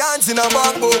millions in a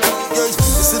bank book. Yeah,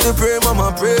 you see the prayer,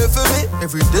 mama pray for me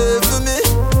every day for me.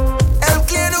 Help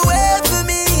clear the way for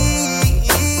me.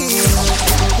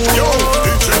 Yo,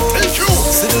 thank you.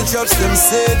 See the jobs them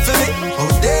said for me,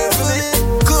 out there for me.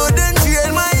 Couldn't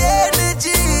drain my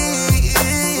energy.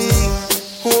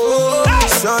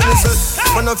 Sean is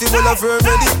a man of people of firm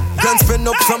ready. Grand spend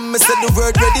up from me, said the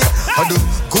word ready. I do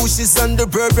Gucci's and the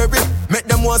Burberry. Make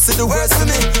them want to see the worst of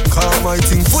me. Call my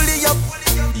thing fully up.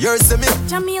 Yours to me.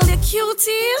 Jamil, you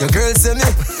cutie. Your girl say me.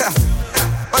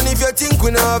 And if you think we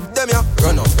not have them, yeah,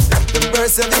 run up. Them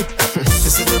birds say me. You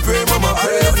see the prayer, mama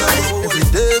pray for me every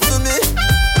day for me.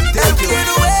 Help clear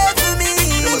the way for me.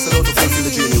 You must allow to fulfill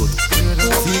the dream youth.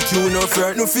 TQ no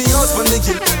fair, no fears when they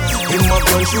kill. In my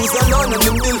gun shoes alone and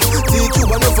them bill. TQ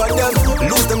enough of them.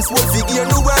 Lose them sword figure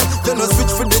no well. You no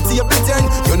switch for the table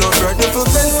 10. You no hurt them for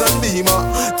fence and beamer.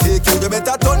 TQ you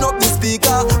better turn up the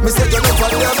speaker. Me say you enough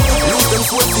of them. Lose them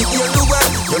sword figure no well.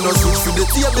 You no switch for the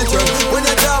table 10. When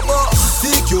you talk about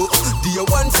TQ, the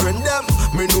one friend them.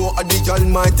 Me know a the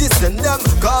Almighty send them.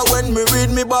 Cause when me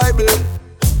read me Bible,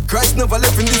 Christ never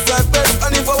left in disciples.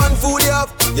 And if I want food you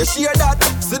have, you share that.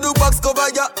 See the box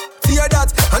cover you, hear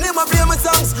that. And him a play my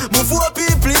songs, before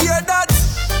people hear that.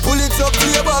 Pull it up,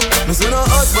 play back. Me say no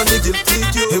husband they give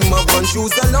TQ. Him have one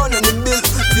shoes alone and him bill.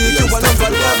 TQ one of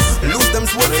them. Lose them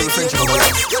sword fake you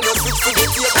away. You know switch for the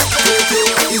TQ.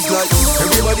 It's like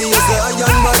everybody is a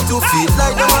young man to feel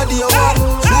like them are the one.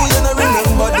 True you no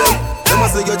remember them. Them a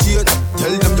say you cheat. Tell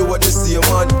them you what the same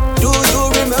man. Do you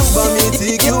remember me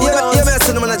TQ? You may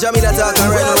see them on a jammy that talk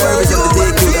and right now we're representing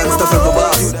the TQ and stuff like the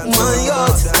boss. My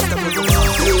heart.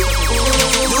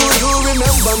 Do you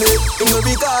remember me? You may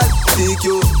be called TQ.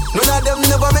 None of them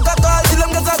never make a call till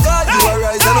them get a call. You are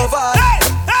rise and fall.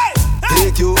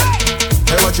 TQ.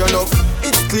 Hey, what you know?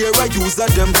 It's clear I use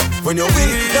at them. When you win,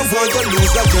 them boy you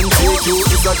lose again. TQ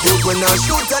is a joke when I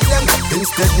shoot at them.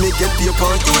 Instead me get paper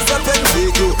and use a pen.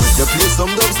 TQ. You play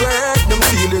some dogs where hurt them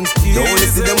feelings. You only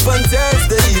see them on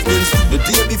Thursday evenings. The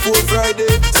day before Friday,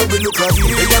 so we look at the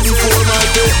day before my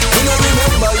day. You don't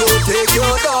remember you take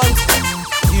your dance.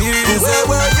 Where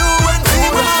were you when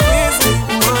people were easy?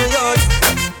 My heart.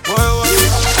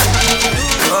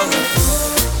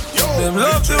 Them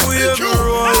love the way me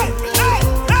roll.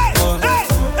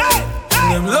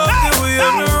 Them love the way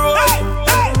me roll.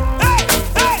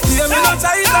 Yeah, me no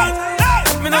titan.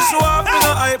 Me no show off, me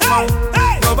no hype man.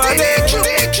 Nobody.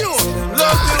 Them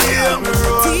love the way me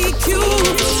roll. TQ.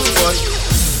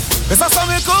 Yes, I saw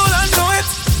me cool and do it.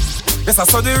 Yes, I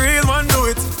saw the real man do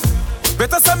it.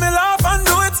 Better say me laugh and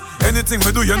do it. Anything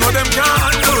me do, you know them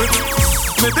can't do it.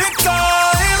 Me big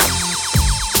time.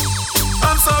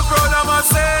 I'm so proud of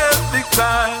myself. Big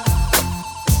time.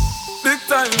 Big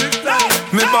time, big time.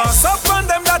 Me boss up on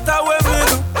them, that's how we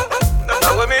do. That's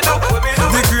how we do.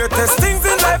 The greatest things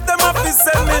in life, them have to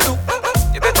say me do.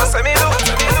 You better say me do.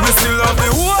 Me still love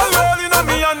the whole world in a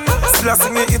me and still a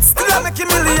sing it, still a make a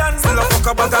million. Still a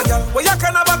fuck a bag a girl, where you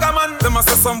can a bag a man. Them a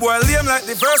say some boy lame like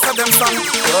the verse of them song.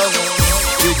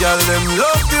 The girl them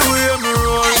love the way me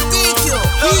roll.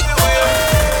 Love the way.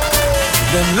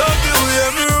 Them love the way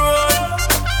me roll.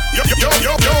 Yo.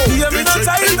 Yeah, me no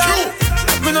tight down.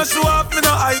 Me no show off, me no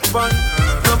hype man.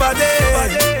 Nobody.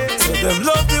 So them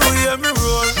love the way me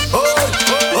roll. Oh.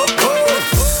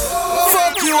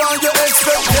 Fuck you and your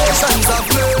expectations of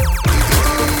me.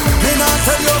 Me not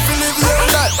tell you to live your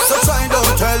life, so try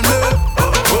don't tell me.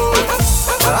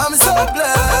 I'm so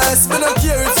blessed, me don't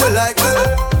care if you like me.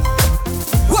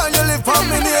 When you live on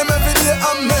me name every day,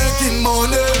 I'm making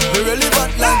money. Me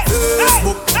relevant like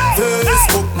Facebook,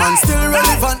 man still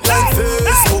relevant like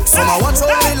Facebook. Some a watch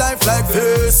out me life like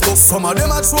Facebook. Some of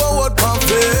them a throw out on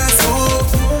Facebook.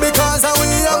 Because we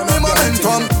have the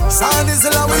momentum. Sound is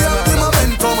like we have the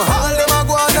momentum. All them a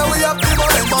go on and we have the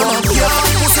momentum. Yeah,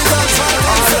 pussy dance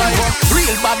right.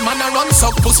 Real bad man a run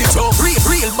suck pussy choke.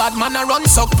 Real bad man a run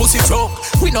suck pussy choke.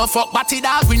 We no fuck batty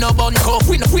dog, we no bun coke.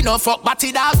 We no fuck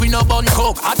batty dog, we no bun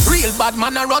coke. At real bad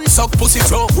man a run suck pussy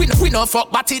choke. We no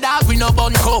fuck batty dog, we no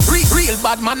bun coke. Real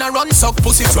bad man a run suck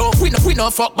pussy choke. We no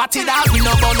fuck batty dog, we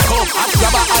no bun coke. At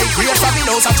grab a high grade from me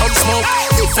nose a ton smoke.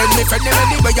 Defend me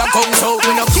anywhere you come so.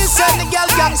 We no kiss any girl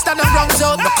gangsta no wrong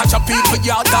zone. No catch a people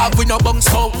yard dog, we no bung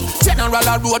smoke. General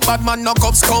a road bad man no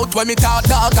cub scout. When me talk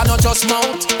dog I no just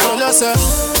mount. Oh no sir,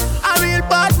 a real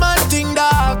bad man thing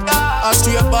dog. A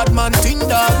straight bad man thing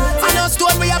dog. I know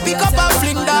stone where you pick up and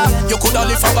fling dog. You coulda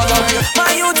live for bag away.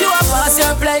 My youth you a pass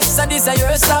your place and this a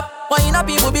your stop. Why in a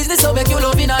people business so make you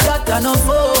love in a that and no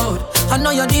food. I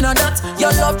know you need a that.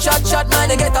 Your love chat man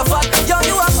they get a fat. Yo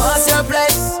you a pass your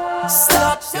place.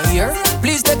 Stop, you hear?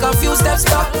 Please take a few steps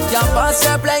back. You pass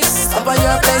your place. Up on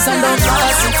your place and don't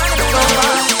pass it.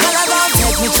 Girl I gon'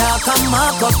 take me talk and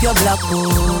mark up your black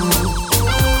book.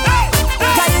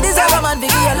 Cause you deserve a man to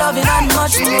give you loving and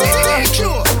much more.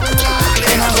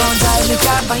 Then I'm gon' drive me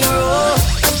car on your road.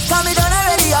 Cause me done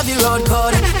already have the road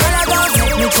code. Girl I gon'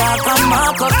 take me talk and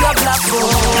mark up your black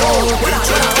book.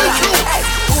 Hey,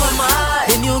 who am I?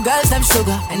 The new girls them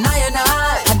sugar and I.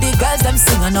 And the girls them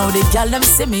sing and now the girl them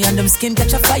see me and them skin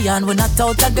catch a fire. And when I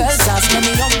talk to girls ask me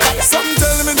on fire. Some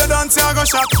tell me the dance I go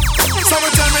shot. Some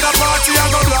tell me the party I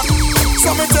go block.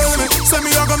 Some tell me, say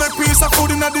me I go make piece of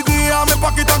food in the day and my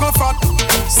pocket I go fat.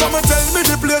 Some tell me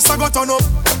the place I go turn up.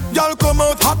 Y'all come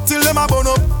out hot till them a burn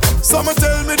up. Someone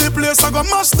tell me the place I go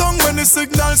mash down when the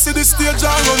signal see the stage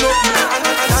I run up.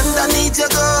 Underneath your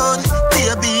gun,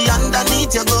 baby,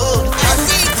 underneath your gun.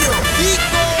 Underneath you,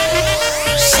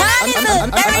 I'm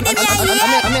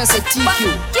here to say TQ.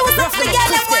 You was up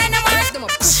together when I'm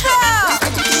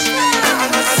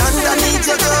underneath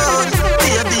your gun,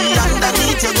 baby,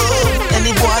 underneath your gun.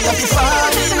 Any boy you be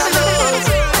falling in love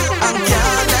and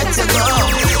can't let you go.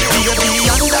 Baby,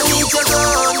 underneath your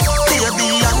gun,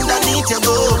 baby, underneath your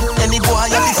gun. Any boy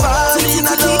you be falling in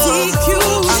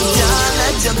love and can't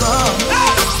let you go.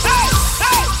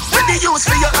 When the use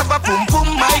for you have a pum pum,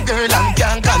 my girl, and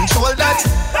can't control that.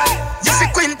 You fi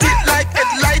quint it like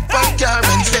headlight on car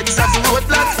and feds have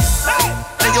roadblock.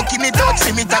 Now you give me touch,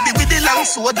 see me tabby with the long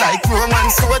sword like Roman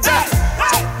soldier.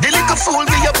 The little fool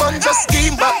with your bun just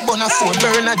scheme back, bun a phone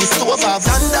burner the stove off.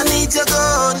 Underneath your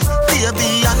gun,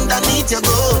 baby, underneath your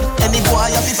gun. Any boy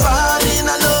you be falling in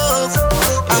love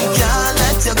and can't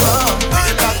let you go.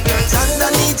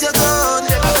 Underneath your gun,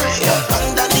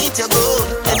 underneath your gun.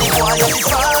 Any boy you be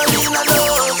falling in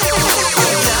love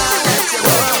and can't let you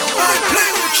go.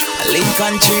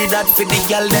 Infantry that for the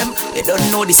girl them. They don't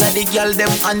know this are the girl them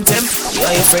anthem. You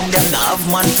and your friend them now have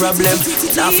man problem.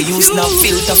 Now for use no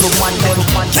filter for man them.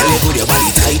 Tell you put your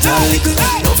body tight and little.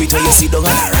 Love it when you sit down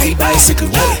on a ride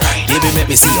bicycle, boy. Baby make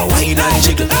me see your wine and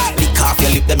jiggle. Lick off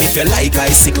your lip them if you like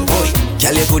icicle, boy.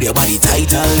 Tell you put your body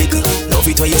tight and little. Love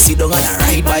it when you sit down on a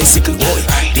ride bicycle, boy.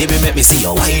 Baby make me see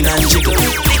your wine and jiggle.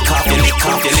 Lick off your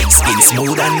lip, skin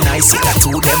smooth and nice. You got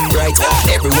two them bright.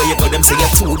 Everywhere you go them say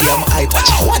you're too damn hype.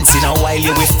 Once in a while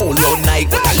you will full all night,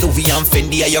 but a Louis and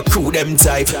Fendi are your crew them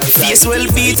type. Face well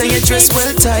beat and you dress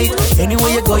well tight.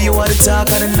 Anywhere you go you want to talk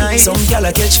on the night. Some gal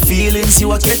a catch feelings,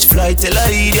 you a catch flight. Tell a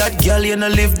idiot gal you no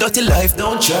live dirty life,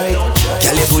 don't try.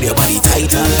 Gal you put your body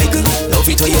tight and little. Love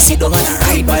it when you sit down on a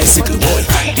ride bicycle, boy.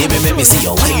 Baby make me see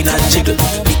your wine and jiggle.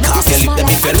 Lick off your lip them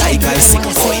if you like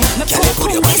icicle, boy. Gal you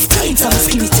put your body tight and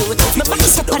little. Me back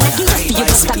it up and I give you for you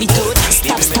go stab it out.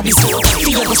 Stab it out, for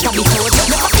you go stab it out.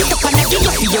 Me back it up and I give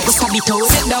you for you go stab it out.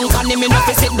 Sit down on him, enough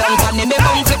sit down on him. Me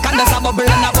bum flick and there's a bubble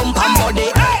and a bump and body.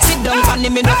 Sit down on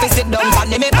him, enough sit down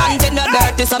on him. Me pants in the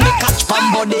dirty so me catch pan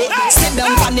body. Sit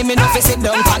down on him, enough sit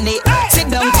down on it. Sit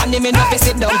down on him, enough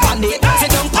sit down on it. Sit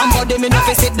down pan body, me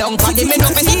enough sit down on him.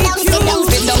 Enough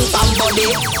sit down pan body.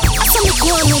 So me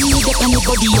go on when me get on the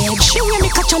body edge. The way me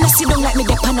catch on a sit down like me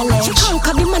get on a ledge.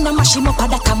 Conquer the man and mash him up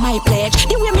and that a my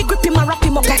pledge. The way me grip him and wrap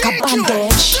him up like a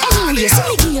bandage. Anyway, so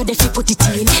me give you the fi put it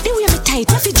in. The way me tight,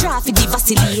 me fi draw fi the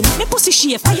Vaseline. Me pussy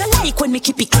shape, how you like when me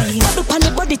keep it clean. Up on the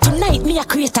body tonight, me a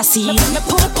create a scene. Me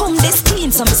pump this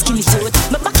clean, so me skin it out.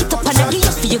 Me back it up and I give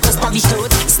you fi you go stab it out.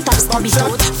 Stab it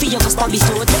out, fi you go stab it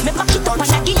out. Me back it up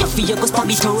and I give you fi you go stab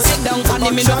it out. Sit down on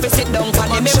him, me no fi sit down on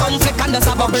him. Me bum flick and there's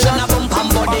a bubble and a bump and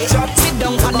body. Sit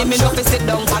down on him, me no fi sit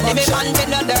down on him. Me pants in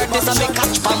the dirty, so me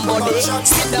catch pan body.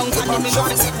 Sit down on him, me no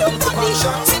fi sit down on him.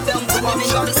 Sit down on him, me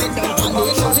no fi sit down on him.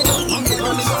 Sit down on him,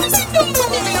 me no fi sit down on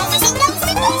him. Me no fi sit down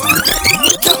on him.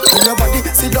 Your body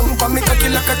sit down for me cocky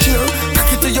like a chair.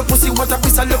 Cocky to your pussy, what a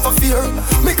piece of love of fear.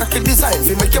 Make a kid design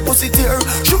fi make your pussy tear.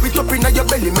 Shoot it up inna your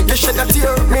belly, make you shed a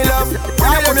tear. Me love,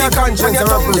 when you put your conscience and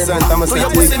represent, I'm a so your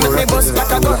pussy make me bust like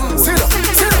a gun. Sit up,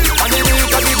 and the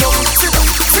beat of the drum.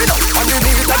 Sit up, and the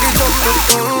beat of the drum.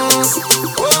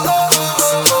 Oh, oh,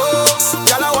 oh, oh,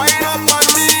 y'all a wind up on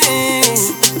me.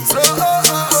 Slow, oh,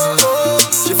 oh, oh, oh.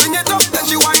 She bring it up, then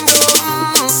she wind up.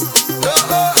 Oh,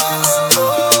 oh, oh,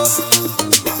 oh.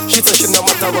 She said she no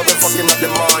matter what we fucking up the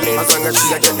morning, as long as she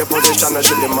get the position and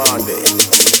she demand it.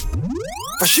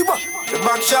 For she want the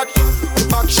back shot, the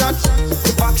back shot,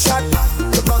 the back shot,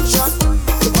 the back shot,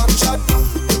 the back shot,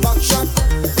 the back shot,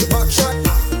 the back shot,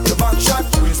 the back shot.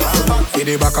 Hit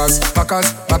the backers,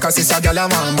 backers is a gyal a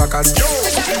man backers.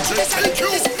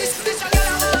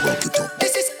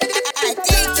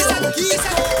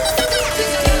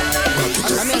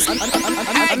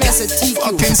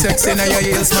 Fucking sexy now your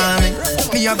heels for me.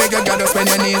 Me a beg your girl to spend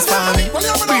your knees for me.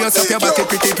 Brace up your body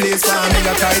pretty please for me.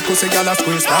 Your tight pussy girl a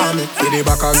squeeze for me. Hit the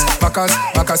backers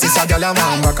is a gyal a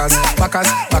man backers.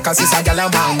 Backers is a gyal a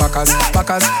man backers.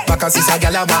 Backers is a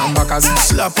gyal a man backers.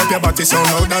 Slap up your body so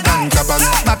louder than clappers.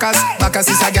 Backers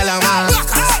is a gyal a man.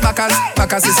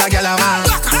 Backers is a gyal a man.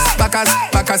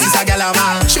 Backers is a gyal a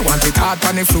man. She want it hard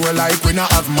on the floor like we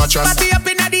not have mattress. Body up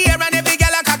inna the air and every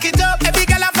gyal a cock it up. Every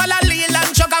gyal a follow lean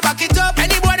and chug a back it up.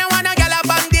 Any boy that wanna gyal a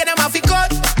bang day them a fi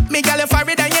cut. Me gyal a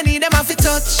forehead and you need them a fi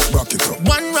touch. Rock it up.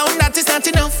 One round that is not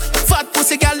enough. Fat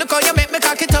pussy gyal look how you make me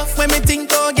cock it up. When me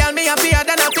think oh gyal me happier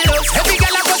than a pillow. Every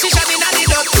gyal a position inna the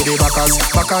dot.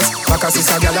 Bacas is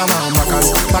a gyal a man.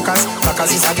 Bacas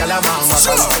is a gyal a man.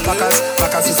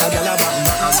 Bacas is a gyal a man.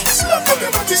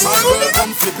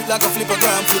 Come flip it like a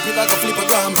flippergram, flip it like a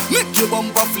flippergram. Make your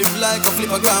bumper flip like a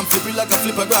flippergram, flip it like a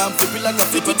flippergram, flip it like a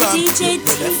flippergram.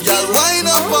 Y'all wind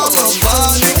up on my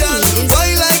body, girl.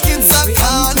 Why like it's a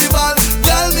carnival?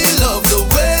 Girl, me love the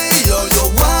way you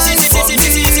wine for me.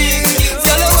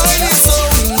 Girl, your wine is so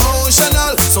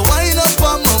emotional, so wind up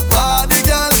on my body,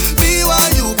 girl. Me why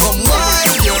you come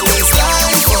wine your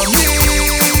waistline for me.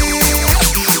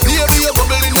 Baby, you're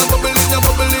bubbling, you're bubbling, you're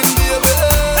bubbling, baby.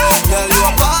 Girl, you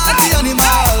a party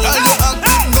animal. Girl, you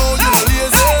active, no, you no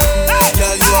lazy.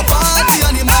 Girl, you a party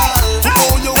animal. To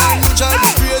how you wine, you drive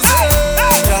me crazy.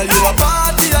 Girl, you a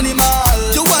party animal.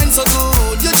 You wine so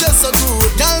good, you just so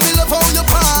good. Girl, me love how you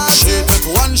party. She take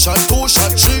 1 shot, 2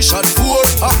 shot, 3 shot, 4.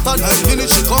 After 9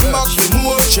 minutes, she come back with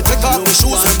more. She take off the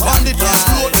shoes and pound it down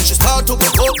slow. Then she start to go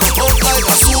up like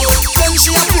a sword. Then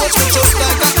she approach me just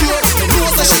like a cure. Then you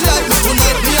know that she like me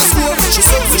tonight, me a score. She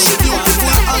selfish, she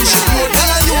beautiful and she pure. Tell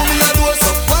her you me a door,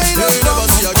 so wine up. You never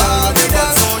see a girl with a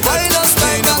bad song. Wine up,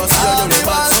 you never see a girl with a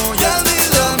bad song. Girl, me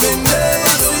love me,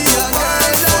 see a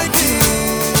wine like me.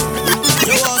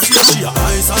 You want to see she a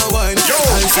ice and wine,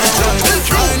 ice and wine.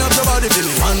 Wine up your body for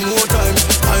me 1 more time.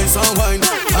 Ice and wine,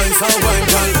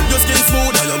 girl. Your skin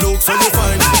smooth and your look so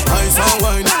fine. Ice and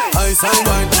wine, ice and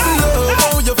wine. Love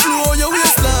how you flow your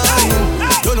waistline.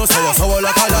 You know sour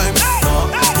like a lime.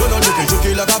 You know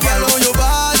juky like a girl on your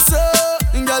bad so.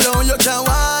 Girl on you can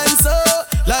wine so.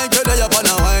 Like you're there upon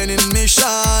a whining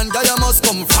mission. Girl you must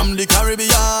come from the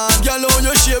Caribbean. Girl on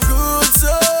your shape good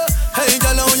so. Hey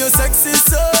girl on your sexy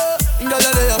so. Girl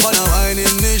you're there upon a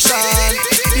whining mission.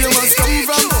 You must come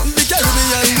from the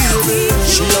Caribbean, baby.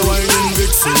 She a whining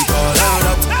vixen, call her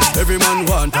that. Every man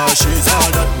want her, she's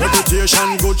all that.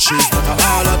 Reputation good, she's not a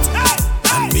harlot.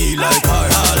 And me like her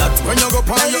harlot. When you go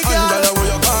on your hand, girl, what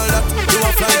you call that? You a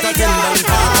flight attendant,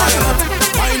 call pilot.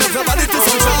 Wind up your body to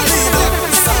some Charlie Black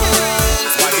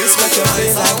songs. Why this make you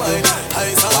feel like that?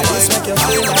 Why this make you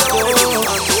feel like that?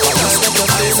 Why this make you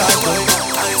feel like that?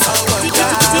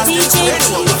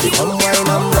 Come wine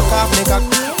and broke off me cock,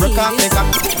 broke off me cock.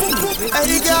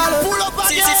 Hey girl, pull up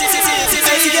again.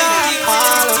 Hey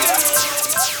girl,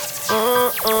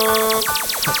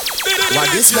 why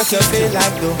this make you feel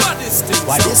like though?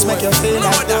 Why this make you feel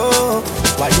like though?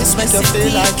 Why this make you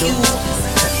feel like though?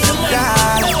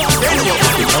 Girl,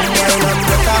 come wine and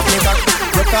broke off me cock,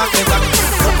 broke off me cock,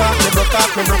 broke off me, broke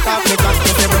off me, broke off me cock,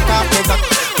 broke off me cock,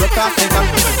 broke off me cock,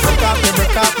 broke off me,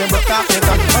 broke off me, broke off me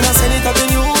cock. And I send it up in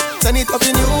you, send it up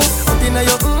in you, up in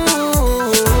your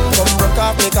come broke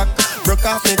off me cock, broke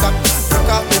off me cock,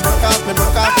 broke off me, broke off me,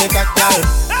 broke off me cock, girl.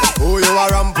 Who you are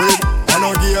ramp with? I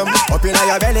know game. Up in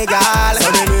your belly, girl.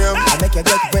 Say the name. I make you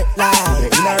get wet like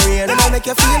in a rain. Then I make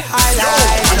you feel high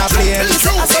like on a plane. I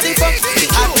saw the fuck, the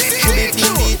hot, to the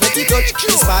team beat, make you touch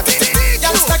the spot.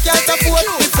 Youngster can't afford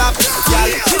the flap. Girl,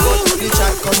 she go to the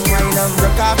chat, come wine and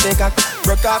broke off me cock,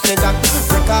 broke off me cock,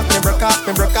 broke off me, broke off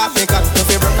me, broke off me cock. If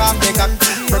you broke off me cock,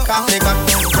 broke off me cock,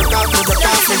 broke off me, broke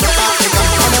off me, broke off me cock.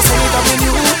 And I send it up in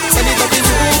you, send it up in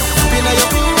you, up in your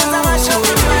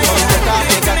broke off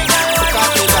me cock.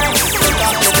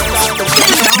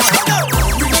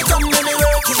 Bring it come, let me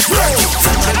work it.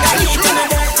 Someone that eat in a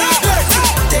dirty.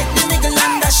 Take the nigga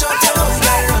and dash out your whole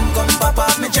girl. Run, come pop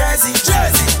off my jersey.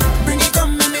 Bring it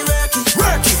come, let me work it.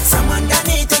 Someone that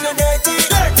eat in a dirty.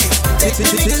 Take the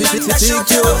nigga and dash out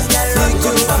your whole girl. Run,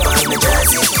 come pop off my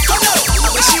jersey. Come on, I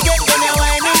wish you get where you're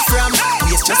whining from.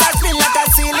 It's just a spin like a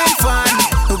ceiling fan.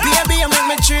 Oh baby, I make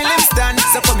me trill him stand.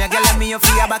 So come here, girl, and me you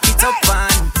feel back it up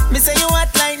fan. Me say you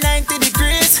hot like 90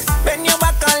 degrees. Bend your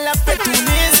back all up at 2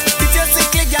 knees. If you're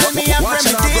sickly, girl, me have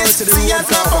remedies. See as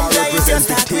my bum guy, if you're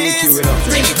stuck with.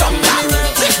 Bring it come down,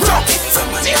 drop it.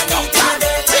 Someone that need to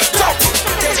dirty. Drop it.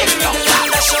 Take the nigga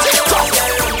and dash out your whole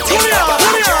girl. Bring it come,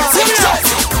 bring it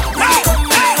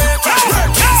come,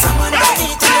 work it. Someone that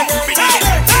need to dirty.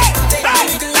 Take the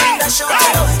nigga and dash out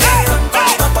your whole girl.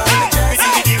 Come pop on my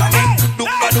jersey.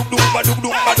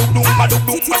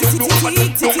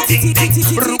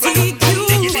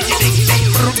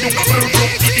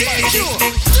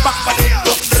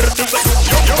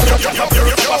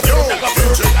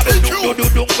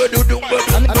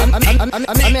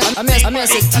 I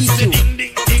say TQ.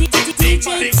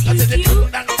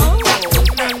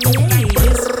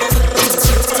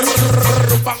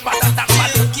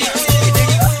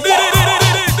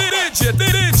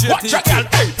 Watch your girl,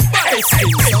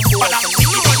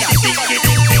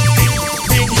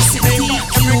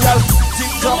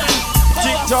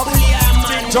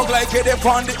 tick-tock like it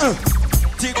on the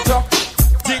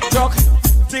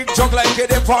tick-tock like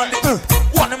it on the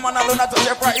One man alone at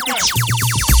your pride.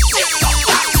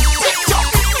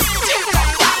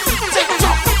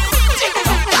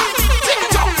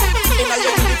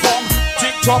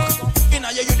 Tick-tock, in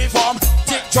your uniform,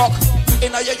 tick-tock,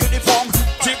 in your uniform,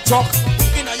 tick-tock,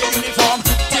 in your uniform,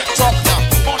 tick-tock,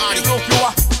 on the roof you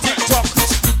are, tick-tock.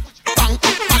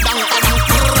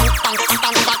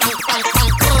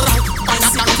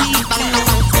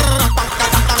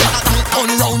 On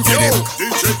round for them.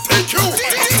 DJ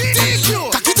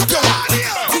TQ, cock it up your wall.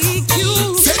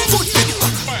 Set foot in it.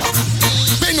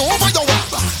 Bend over your wall.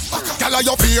 Tell her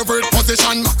your favorite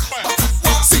position.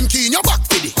 Sink in your back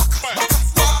for it.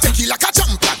 Like a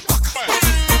champion.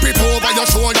 Grip over your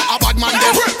shoulder, a bad man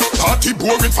there. Party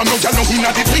boring from no girl no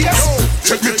inna the place.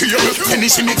 Check me table,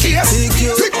 tennis in the case.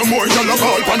 Take a more girl a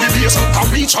ball on the base. I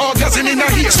reach hard as in a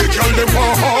haste. The girl them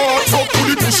want hard, fuck to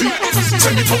the pussy.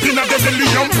 Send it up inna the belly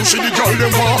and push it. The girl them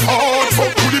want hard,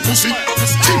 fuck to the pussy.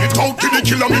 Sing it out to the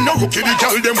killer, me no rookie. The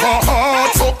girl them want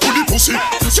hard, fuck to the pussy.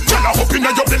 Girl a up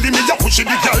inna your belly, me a push it.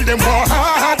 The girl them want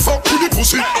hard, fuck to the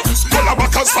pussy. Girl a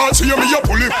back as far to you, me a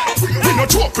pull it. We no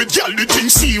joke with girl, the thing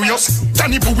serious.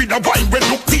 Danny Boo with a wine when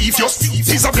look devious.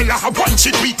 Isabella have one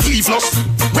shit we thieveless.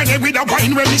 When they with a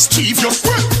wine when mischievous.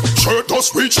 Shirt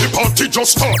us reach the party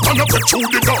just start. And I put through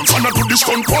the dance and I do the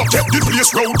stunt part. Get the place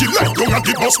rowdy like down at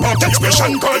the bus park.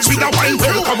 Expression girls with a wine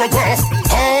well paragraph.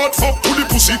 Hard fuck to the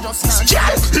pussy. Yeah,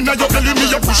 inna your belly me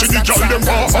a pussy. The girl them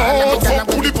want hard fuck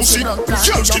to the pussy.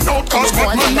 Girls get out cause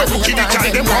bad man no rookie. The girl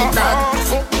them want hard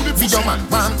fuck to the pussy. Video man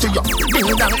want to you.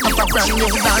 Ding dong up a brand new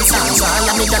dance. All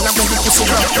of me gonna when the pussy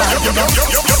rock right.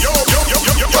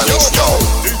 Let's go.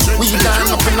 We gone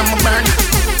up in my burn.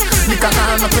 Liquor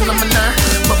gone up in my nerve.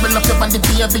 Bubble up your body,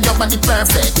 baby, your body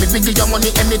perfect. Me give you money,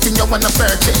 anything you wanna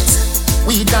purchase.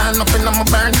 We gone up in my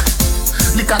burn.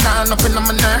 Liquor gone up in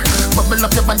my nerve. Bubble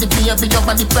up your body, baby, your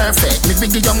body perfect. Me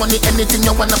give you money, anything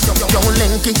you wanna. Yo,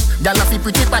 linky, y'all have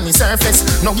pretty on the surface.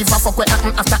 No give a fuck what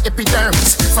happen after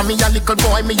epidermis. For me a little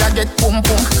boy, me a get boom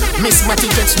boom. Miss Matty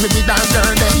catch me with that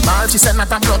girl then. Ball she said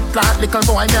not a blood clot. Little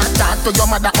boy, me a talk to your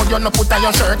mother or you no put on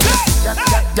your shirt.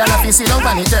 Y'all have to sit up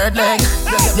on the third leg.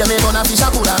 Yeah, me gonna fish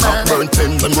a coulda murder. Burnt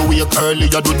pen when we wake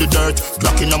early, I do the dirt.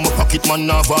 Glock in my pocket, man,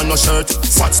 nah have no shirt.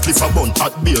 Fat spliff a bun,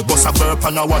 hot beer, bust a burp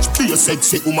and I watch play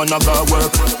sexy woman a go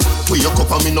work. Wake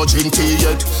up and me no drink tea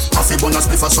yet. Half a bun a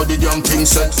spliff a so the damn thing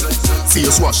set.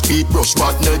 Face wash, teeth brush,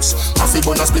 back next. Half a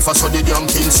bun a spliff a so the damn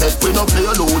thing set. We no play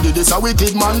loaded, this a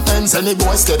wicked man ends. Any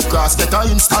boy step cross, get a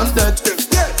instant death.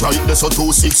 Right there so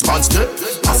 2 6 pants dead.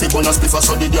 Half a bun a spliff a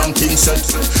so the damn thing set.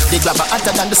 The grabber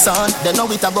hotter than the sun, they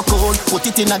know it a go cold. Put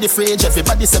it in the fridge,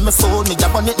 everybody say me phone. Me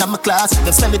grab on it in my class,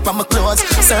 them smell it from my clothes.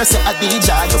 Sir say a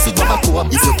DJ, you fi go back home.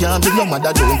 If you can't bring your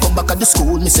mother down, come back at the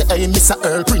school. Me say hey, Mr.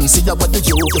 Earl Prince, see ya what do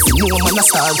you? If you know man a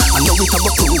star, I know it a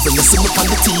go prove. When you see me on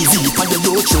the TV, on the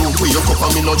YouTube. Wake up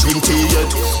and me no drink tea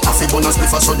yet. Half a bun a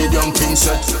spliff a so the damn thing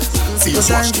set. Face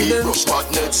wash, teeth brush, back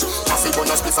next. Half a bun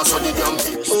a spliff a so the damn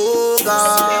thing. Oh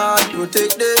God,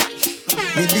 protect them.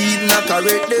 Me lead not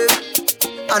correct them.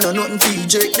 I know nothing to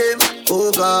eject them.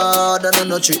 Oh God, I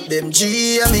know no trick them.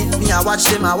 G, me I watch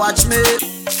them, I watch me.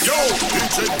 Yo,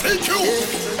 DJ TQ.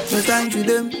 No time for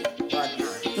them.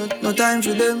 No time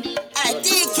for them. I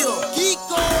take you,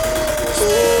 Kiko.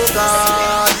 Oh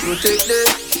God, protect them.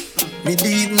 Me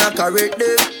lead not correct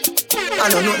them. I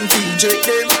know nothing to eject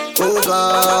them. Oh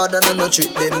God, I know no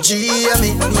trick them. G,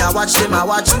 me I watch them, I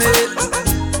watch me.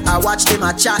 I watch them,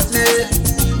 I chat me.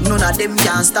 None of them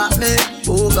can stop me.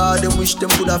 Oh God, them wish them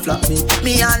coulda flap me.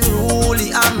 Me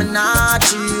unruly, I'm not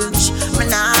change. Me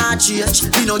not change.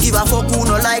 Me no give a fuck who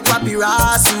no like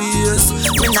papyrus ways.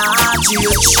 Me not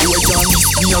change. Wait on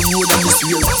me a road and me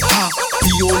swear. Ha,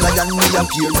 the older than me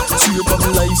appear. Swear for me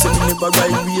life, say me never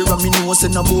ride wear. And me know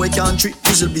say no boy can't trick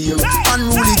whistle beer.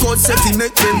 Unruly God say fi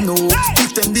make them know.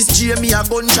 If them this cheer me a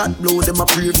gunshot blow. Them a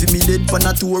pray fi me dead pan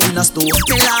a tour in a store.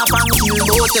 Me laugh and kill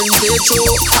both them they show.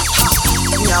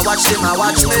 Me I watch them, I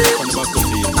watch me.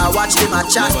 I watch them, I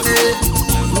chat me.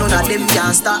 None of them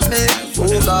can stop me.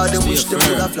 Oh God, they wish they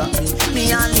would have flopped me.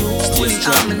 Me and you,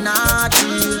 I'm not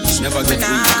change. Me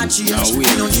not change. Me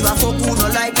don't give a fuck who no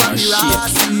like what me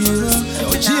ask.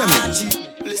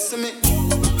 Listen me.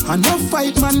 I no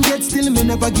fight man get still, me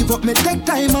never give up, me take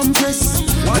time and press.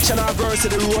 Watching our verse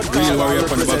of the road. Real warrior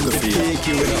on the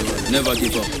battlefield. Never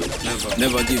give up.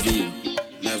 Never give in.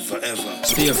 Never ever.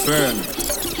 Stay firm.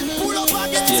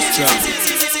 Stay strong.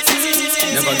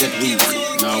 Never get weak.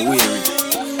 Nor weary.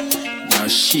 Nor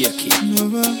shaky.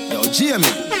 Yo, Jamie.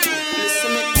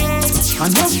 I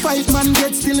no fight man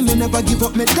get still, me never give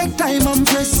up, me take time and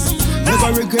press.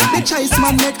 Never regret the choice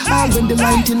man make. All when the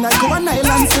line till like one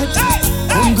island set.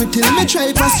 Hungry till me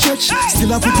try for stretch.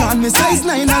 Still I put on me size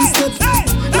 9 and step.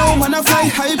 No man a fly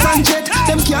hype and jet.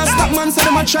 Them can't stop man, so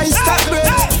them a try stop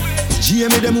breath.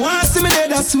 GM them want see me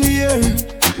dead, I swear.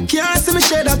 Can't see me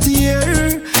shed a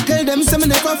tear. Tell them say me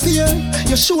never fear.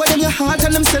 You show them your heart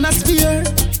and them send a spear.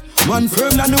 Man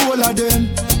firm than the whole of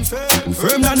them.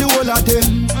 Firm than the whole of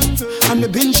them. And me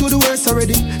been through the worst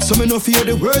already, so me no fear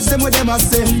the words them with them a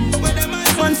say.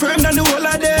 Man firm than the whole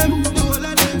of them.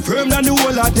 Firm than the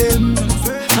whole of them.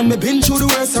 And me been through the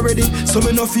worst already, so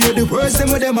me no fear the words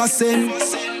them with them a say.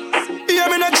 Hear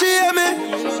me not cheer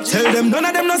me. Tell them none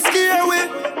of them not scare we.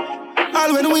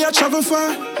 All when we a travel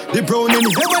far, the brownie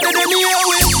never did any near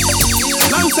we.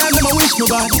 Long time them a wish me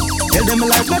bad. Tell them my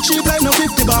life not cheap like no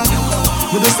 50 baht.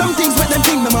 We do some things make them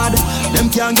think me mad.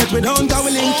 Them can't get me down cause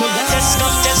we link to God.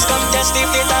 Test if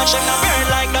the tension a burn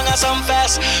like dung of some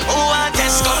fest. Who want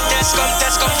test,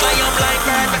 come fly up like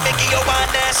bird, but make you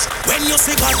want this. When you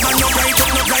see bad man, you bright up.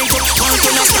 Want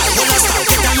to not start,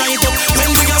 get a light up.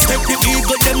 When we a step the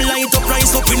people, them light up,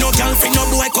 rise up. We no girl, fi no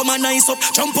boy, come and nice up.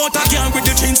 Jump out again with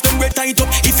the chains, them red tight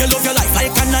up. If you love your life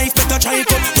like a knife, better try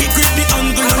it up. We grip the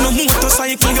angle on the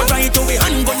motorcycle, you right away,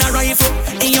 and gonna rifle.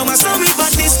 And you must sorry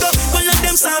about this stuff. Well, let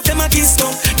them soft, them a kiss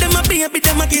now. Them a baby,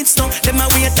 them a kids now. Them a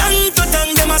wait tongue to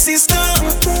tongue, them a sister.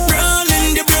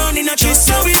 Rolling the brown in a chest,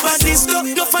 sorry about this stuff.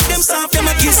 No for them soft, them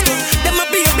a kiss now. Them a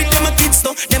baby, them a kids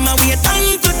now. Them a wait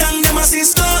tongue to tongue, them a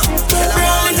sister.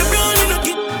 Rolling the brown in a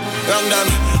kid. Young them,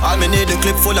 all me need the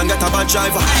clip full and get a bad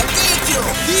driver.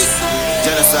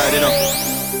 Genocide, you know.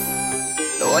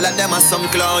 The whole of them are some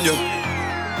clown, you.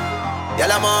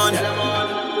 Yellow man.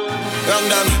 Young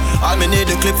them, all me need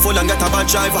the clip full and get a bad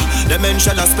driver. The men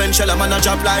shell and spend shell, a man a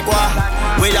job like what?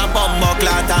 We a bomb or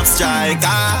clot and strike.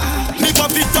 Me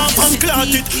pop it off and clot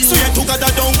it. Swear to God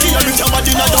I don't care. Me jab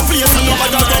in a the place and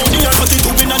nobody around here. But it to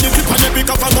win and the flip and the pick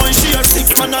up a gun share.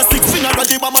 6 man and 6 funeral,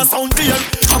 the bomb a sound clear.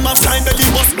 Come up time belly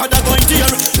bust, brother going tear.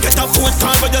 Get a phone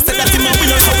call but you say that him a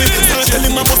weird. So we tell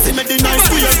him a bust him at the nice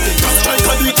square. Just try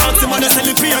to do it fancy man a sell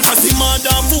it fair. Cause him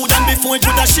order food and before it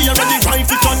would a share. And the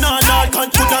rifle turn on all can't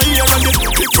put a ear. And the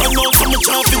clip run out so much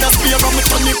off in a spear. And me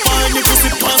turn it fine if you see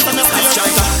past and a steer.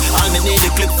 All me need the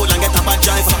clip full and get a bad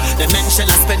driver. The men shell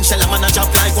and spend shell, a man a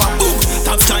job like what? Boom.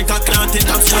 Top striker, clanted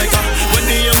top striker. When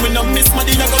the aim we no miss,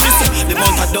 money I go miss. The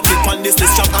mount a double on this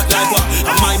chop act like what?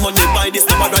 And my money buy this,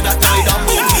 the brother that either.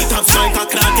 Boom. Top striker,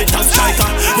 clanted top striker.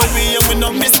 When we aim we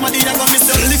no miss, money I go miss.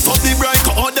 Lift up the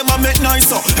breaker, all them a make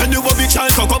nicer. And you will be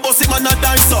child, go bust him and a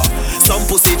dicer. Some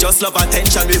pussy just love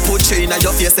attention. We put chain in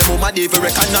your face, them woman even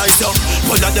recognize you.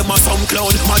 One of them a some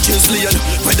clown, matches lane.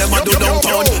 When them a do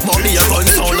downtown, Molly a gun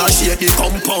sound and shake the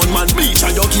compound. Man bleach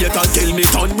and your cake and tell me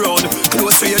turn brown.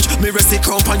 Close range, me rest the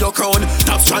crown on your crown.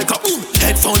 Top striker,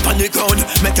 headphone on the ground.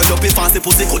 Make your dopey fancy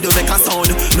pussy could you make a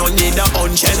sound. No need a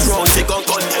uncheck round, take a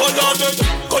gun.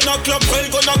 Gonna clap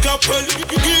well.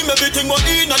 Give me everything what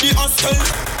in the hostel.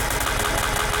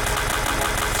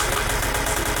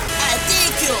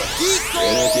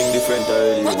 Anything different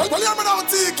already.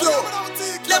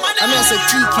 I'm gonna say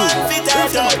TQ.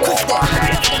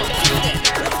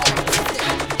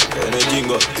 Anything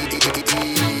go.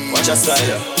 Watch your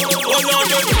style.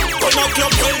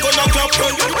 Gonna clap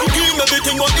well. Give me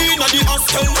everything what in the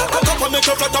hostel. Cock up and make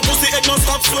a flat a pussy head no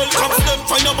stop swell. Come them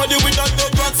find a body with that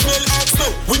dead rat smell.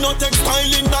 We not take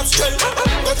style in that shell.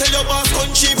 Go tell your boss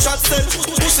gun cheap shot sell.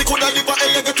 Pussy coulda live a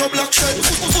hell get a black shell.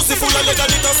 Pussy full of leather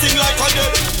it a sing like a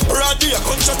dead. Raddy a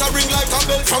gunshot a ring like a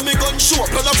bell. From me gun show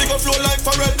blood a figure flow like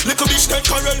Pharrell. Little bitch get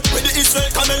Carell. With the Israel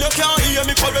camel you can't hear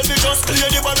me quarrel. Me just clear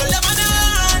the barrel.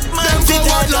 Them go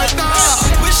out like that.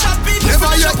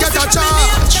 Never yet get a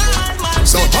charge.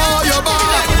 So how you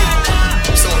buy?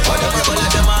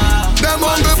 Them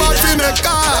hungry but fi make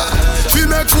car, fi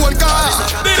make phone car.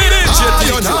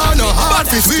 You know no heart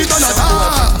fi sweet on a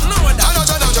tar.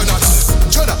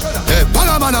 Hey,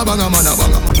 banga mana.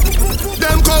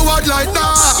 Them go out like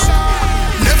that.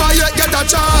 Never yet get a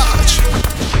charge.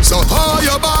 So how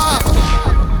you buy?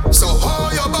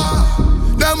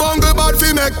 Them hungry but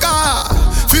fi make car,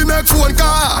 fi make phone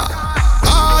car.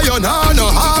 You know no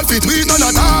heart fi sweet on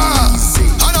a tar.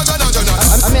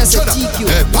 I'm gonna say TQ.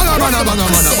 Hey, banga mana.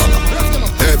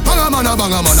 Hey, banga.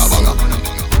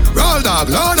 Roll dog,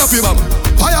 load up your bum.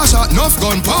 Fire shot, enough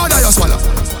gun, powder you swallow.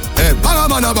 Hey, banga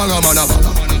mana.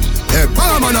 Hey,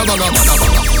 banga.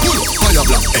 Pull up, fire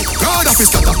black. Hey, crowd up his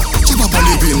scatter. Chip up on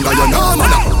the wind, you know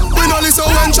mana. We no listen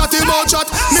when chat him out chat.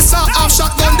 Miss a half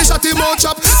shot gun, the shot him out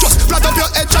chop. Just flat up your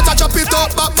head, chop it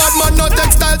up. Bad man, no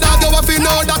textile dog, you have to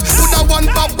know that. Put a one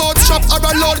pop boat shop or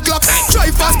a load clock.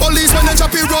 Drive past police when they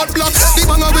chop it roadblock. The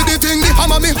banger with the thing, the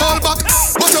hammer me hold back.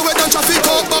 But you wait and traffic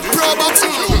out back, pro box.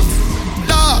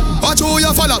 Watch Show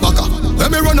your falla baka. Let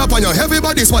me run up on you,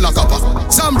 everybody swallow copper.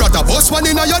 Some brother, boss one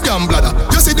in a your damn bladder.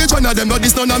 You see the one of them, not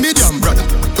this none of me damn brother.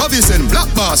 Covison, black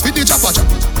bars, fit the chopper chop.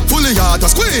 Fully hard to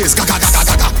squeeze, kaka kaka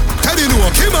kaka. Teddy no,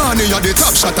 Kimani, you're the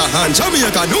top shotter. And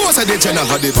Jamaica knows that the general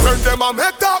had it. When them a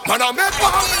make top, man a make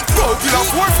back. Go kill a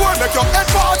 4-4, make your head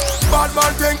part. Bad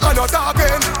man thing, I no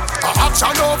talking. A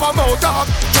action over mouth talk.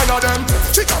 10 of them,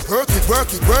 chica work it, work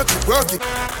it, work it, work it.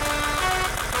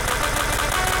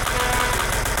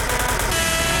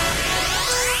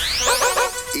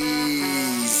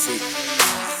 Easy.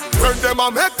 When them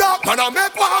a make top, man a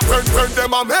make walk. When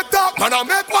them a make top, man a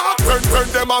make walk. When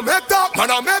them a make top, man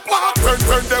a make walk.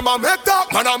 When them a make top,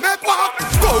 man a make walk.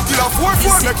 Go kill a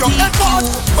 4-4, make your head part.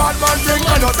 Bad man thing,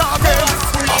 I no talking.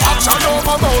 A action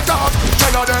over mouth talk.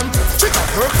 10 of them, chica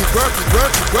work it, work it,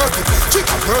 work it, work it.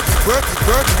 Chica work it, work it,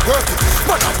 work it, work it.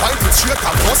 Man a find it straight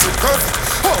and bust it perfect.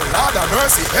 Oh Lord of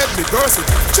mercy, head me burst it.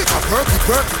 Chica work it,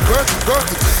 work it, work it, work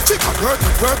it. Chica work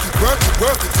it, work it, work it,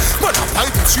 work it. Man a find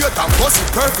it straight and bust it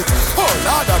perfect. Oh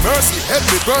Lord of mercy, head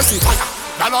me burst it.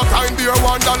 Dollar kind beer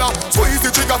 $1. Squeeze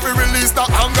the trigger fi release the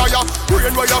anger ya.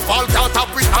 Rain where you fall can't tap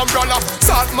with umbrella.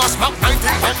 Salt mash Mac 90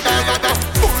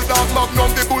 $10. Bulldog magnum,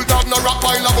 the bulldog no rock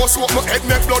pile of us. Smoke my head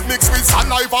make blood mix with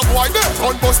saliva boy.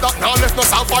 Run bust that now left no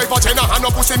survivor. Jenna hand no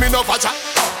pussy me no vacha.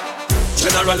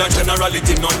 General and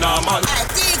generality no normal.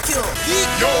 Thank you.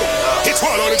 Yo, it's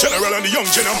all on the general and the young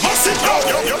general massive.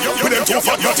 Yo, with them two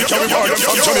fat natty carry war them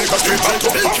from Jamaica straight back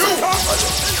to you.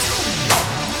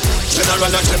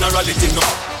 General and generality no.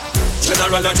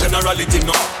 General and generality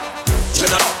no.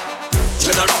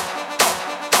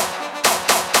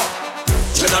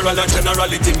 General and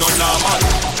generality no normal.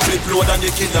 Flip load and the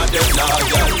killer them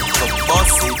loyal. For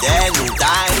boss it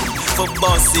anytime. For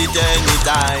boss it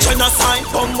anytime. Genocide,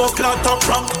 bumbo clout up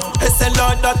wrong.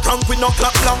 SLR that crank with no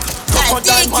clap blank.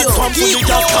 Crocodile man come fully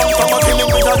that stamp. From a killing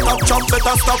with a top jump,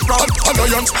 better stop wrong.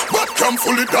 Alliance, bad cam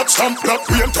fully that stamp. Black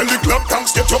we and tell the club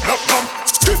tanks get your black bomb.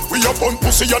 Skin we up on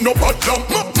pussy and no bad lamp.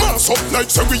 Mass up like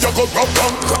say we a go rob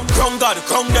down. Crown God,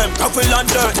 crown them, coffee and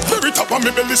dirt. Very top of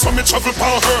me belly so me travel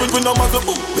power. We no muzzle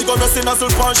boom, we gonna see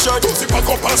nozzle pan shirt. Pussy pack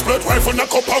up and split rifle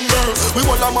knock up and burn. We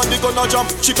want a man, they gonna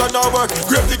jump, chicken and work.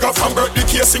 Grave digger from birth, the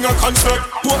case sing a concert.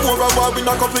 Two more a war, we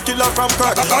knock up the killer from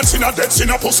crack. Dance in a dead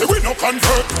sin a pussy, we no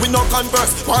convert. We no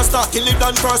converse, one star, kill it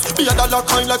done first. Be a dollar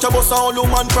kind like a boss all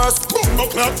human first. Bumbo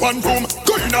clap one room,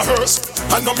 go in a hearse.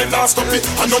 I know me last up it,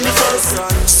 I know me first.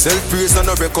 Self-praise and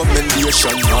a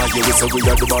recommendation. Now you will say we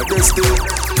are the baddest too.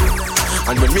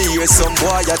 And when me hear some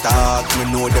boy attack, me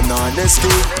know them not honest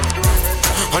too.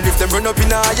 And if them run up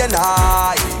in and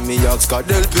I, me ask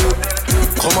God help you.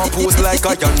 Come and pose like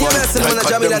a young man. Like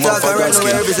a them off of their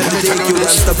skin.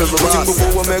 Putting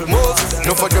before we make moves.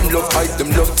 None of them love hype,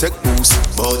 them love take boost.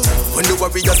 But when the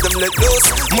warriors them let loose,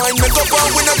 mind make up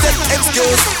and we not take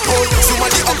excuse. Oh,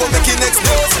 somebody up and make it next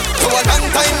dose. For a long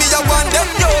time me I want them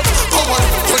yo. Come on,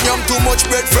 when you have too much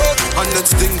breadfruit. And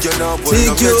next thing you know, what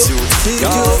you get you.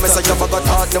 Yo, mess I have got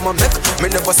hard them a make. Me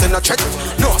never send a check.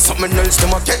 No, something else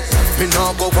them a get. Me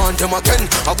now go on them again.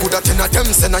 I could have 10 of them,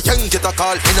 send a young get a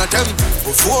call in a them.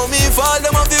 Before me fall,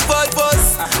 them have the bad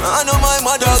bus. I know my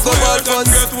mother go bad bus.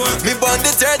 Me born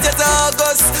the 30th of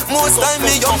August. Most time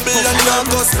me humble and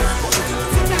August.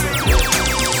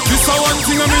 This a one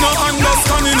thing I me not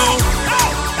understand, you know.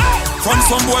 From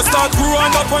some boys start grow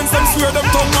and up when them swear them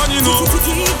tongue on, you know.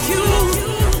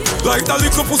 Like that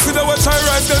little pussy they will try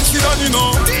rise them sit on, you know.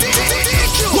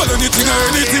 Well anything or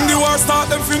anything the war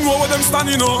start them fin know where them stand,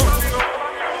 you know.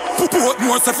 Put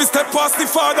more if he step past the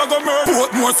father go murder.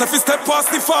 Put more if he step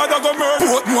past the father go murder.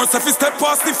 Put more if he step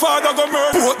past the father go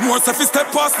murder. Put more if he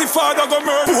step past the father go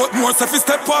murder. Put more if he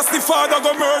step past the father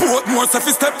go murder. Put more if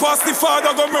he step past the father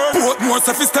go murder. Put more if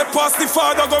he step past the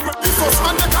father go murder. Because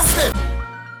man make a step.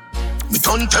 Me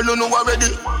don't tell you no already.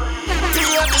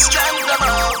 Fear the strength them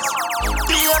out.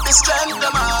 Fear the strength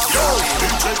them out.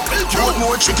 Put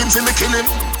more chicken for me kill him.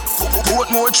 Put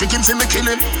more chicken for me kill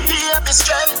him. Fear the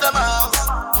strength them out.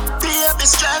 Fear the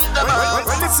strength them out.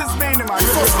 When this is me, man.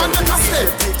 Because man make a step.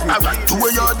 Alright, do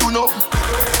what you do now.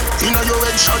 Inna your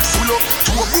head shot full up.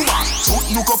 To a boomer, foot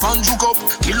look up and juke up.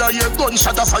 Killer your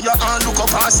gunshot a fire and look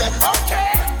up and say,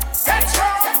 okay, that's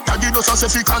right. Taggy does us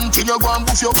if you continue go and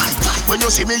boof you. When you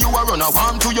see me, you a run a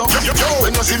warm to you.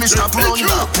 When you see me stop run,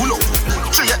 pull up.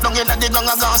 Straight down in the gang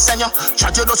a gas send you.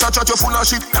 Chat you does a chat you full of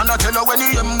shit. And I tell you when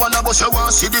the M1 a bus you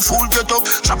want see the full get up.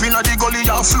 Chop inna the gully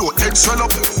and float, head swell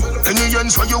up. Any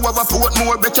ends where you have a port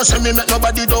more, better send me make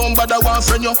nobody down, but I want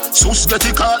friend you. Sus get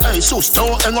it call, hey, sus,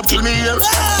 don't hang up till me here.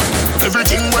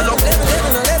 Everything well up.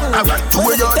 Alright, to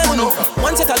where you do know.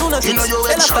 One set of lunatics, you know your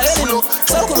head shot full up.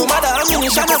 So cool, mother,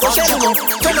 ammunition, I go shell you know.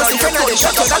 Friend of the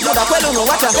shot, that good, I quell you know.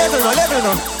 Watch a level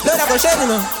no. Blood I go shed you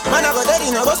know. Man I go dead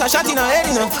you know. Boss a shot in a head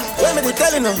you know. When me the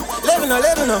tell you know. Level no.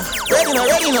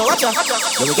 Ready no. Watch a.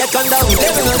 When we get gunned down,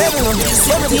 level no.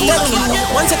 When me the tell you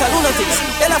know. One set of lunatics,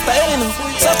 hell after hell you know.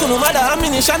 So cool, mother,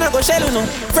 ammunition, I go shell you know.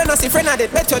 Friend of the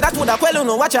bet you that would I quell you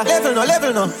know. Watch a level no.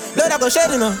 Blood I go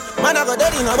shed you know. Man I go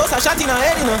dead you know. Boss a shot in a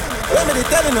head you know. When me the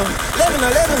tell you know. Level no.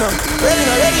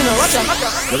 Ready no. Watch a.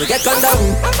 When we get gunned down,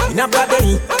 in a black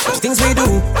day, the things we do,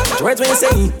 the words when you say,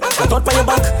 I thought by your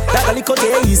back, that a little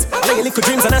days, all your little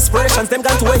dreams and aspirations, them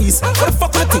gone to waste. What the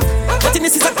fuck you think? Nothing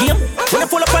this is a game. When you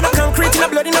pull up on a concrete in a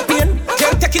blood in a pain,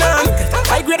 can't take in a hand,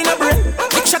 high grade in a brain,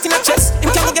 big shot in a chest,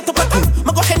 him can't go get up at me.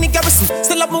 Ma go Henny Garrison,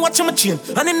 still have me watching my chain,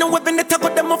 and in the weapon they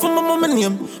got them off of my mama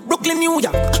name. Brooklyn, New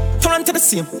York, Toronto the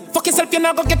same. Fuck yourself, you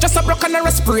now go get just a broke and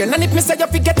a spray. And if me say you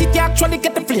forget it, you actually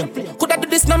get the flame. Could I do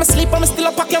this now? Me sleep, I'm still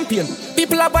up a campaign.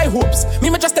 People are buy hopes, me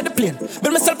just at the plane.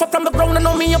 Build myself up from the ground and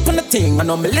know me up on the thing. I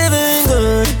know me living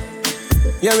good.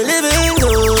 Yeah, we living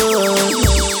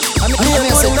good. I'm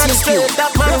putting on the straight.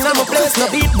 That man in my place. No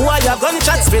beat boy, a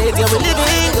gunshot straight. Yeah, we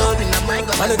living good.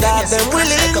 And the dog them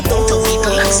willing to.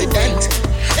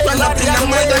 Run up in a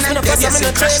murder and get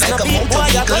you crash like a motor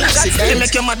vehicle accident. You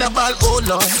make your mother ball, oh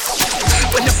Lord.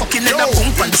 When you fucking in a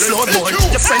pump on the floorboard,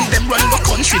 your friend them run the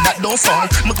country that don't fall.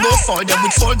 Me go for them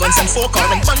with 4 guns and 4 cars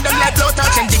and burn them like blow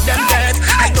touch and dig them dead.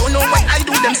 I don't know what I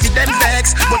do, them feed them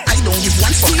vex, but I don't give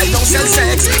one fuck, I don't sell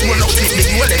sex. Roll out with big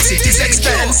Rolex, it is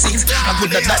expensive. I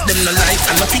would have got them no life,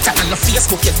 and no Twitter and no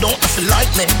Facebook, you don't have to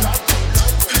like me.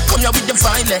 Come here with the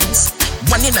violence.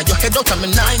 One in your head out of my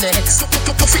 9X.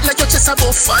 Puff it like your chest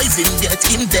about 5 in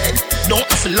dead. Don't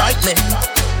have to like me.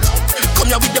 Come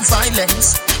here with the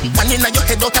violence. One in your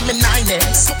head out of my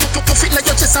 9X. Puff it like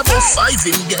your chest about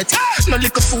 5 in dead. No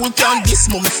little fool can't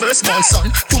diss me, my firstborn son.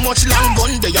 Too much long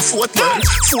gun, they a 4th world.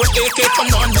 4 AK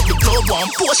come on, make the globe warm.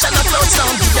 Portion of cloud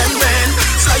sound, give them rain.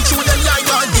 Fly through the line,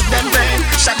 or dig them rain.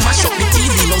 Shot mash up the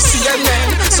TV, no CNN.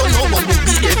 So no one will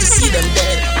be there to see them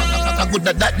dead. I would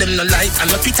have that them no like. And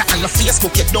no Twitter and no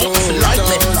Facebook, you don't have to like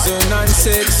me.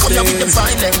 Come here with the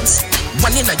violence.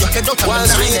 One in your head out of my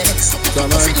 9X.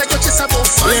 Feel like you're just about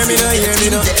 5. Hear me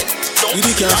now. You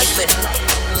the cash.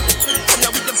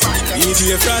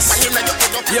 EJ Frost.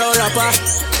 Yo rapper.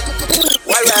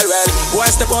 Well. Boy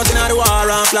step out in the war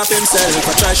and flap himself.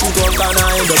 I try shoot out and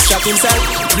I end up shot himself.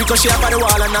 Ricochet up at the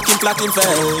wall and knock him flat in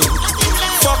fell.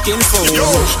 Fucking fool.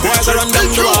 Boy go run down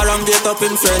the war and beat up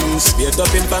him friends, beat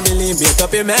up him family, beat up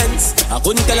him ends. I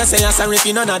couldn't tell a say I'm sorry for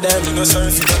none of them.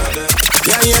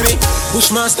 Yeah, hear me?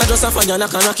 Bushmaster just a fire knock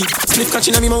and knock it. Split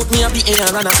catching on me mouth, me a the air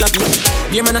and a flap it.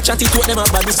 Beer man a chat it, what them a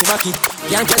bad this wacky.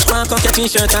 Can't catch man, come catch me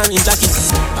shirt and in jacket.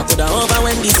 I coulda over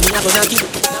when this me a go knock it.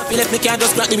 Now feel like me can't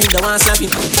just crack the window and snap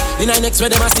it. The night next where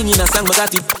them a singing a song was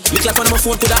at it. Look like on my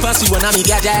phone coulda pass you and me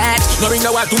gadget. No ring no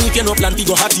wall to me if you no plan fi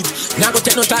go hot it. Now go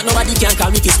take no talk, nobody can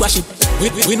call me fi squash it.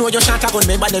 We know your shot a gun,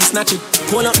 remember them snatch it.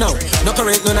 Hold up now, no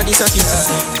correct none of this a kid.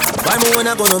 Buy me one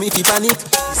a gun, no me fi panic.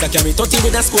 So carry 30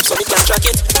 with a scope so me can track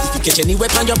it. If you catch any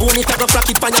weapon, your bone it a go crack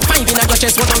it. Find your 5 in your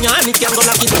chest, what on your hand it can go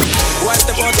lock it. Boy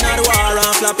step out in the war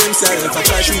and flap himself. I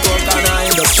try shoot out and I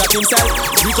end up shot himself.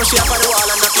 Ricochet up on the wall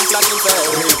and knock him flat in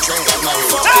fell.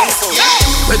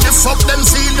 When the fuck them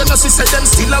feel, you know see say them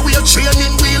still a wheel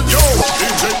training wheel. Yo,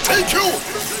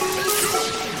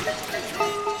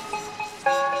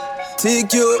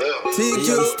 DJ, take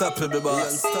you. Unstoppable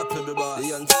boss.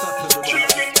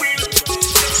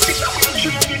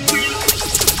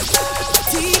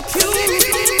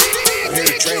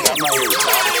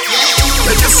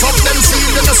 When the fuck them feel,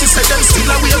 you know see say them still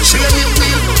a wheel training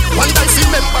wheel. One time fi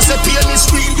members say pain is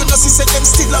real, you know see say them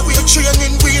still a wheel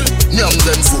training wheel. Nyam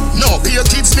them food, no pay your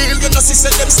kids meal, you know see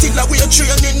say them still a wheel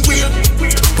training wheel.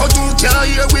 But who can't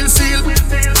hear will feel?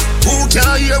 Who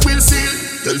can't hear will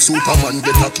feel? Tell Superman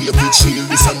get a cable shield.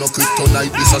 This a no kryptonite,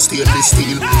 this a stainless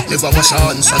steel. Never wash your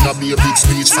hands and a be a big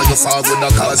speech. For your father the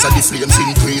cause of the flames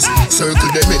increase. Circle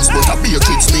them ends but a be a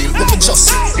kid's meal. But me just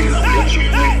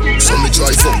so me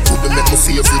drive up to the make my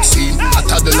favorite scene. A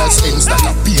toddler's ends that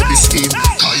a baby scheme.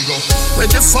 Kygo. When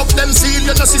the fuck them feel,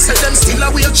 you know see say them still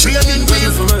a wheel training wheel.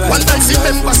 One time see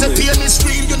members say pain is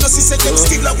real, you know see say them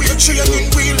still a wheel training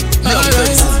wheel.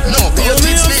 No be a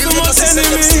kid's meal, you know see say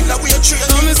them still a wheel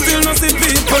training wheel.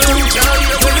 Every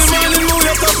morning move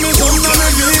up me home on a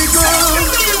vehicle.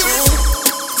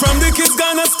 From the kids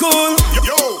gone to school,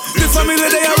 the family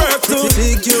they are work to.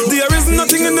 There is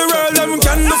nothing in the world that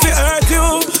can do for hurt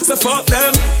you. so fuck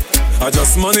them. I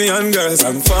just money and girls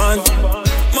and fun.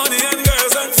 Money and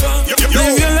girls and fun.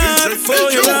 Live your life for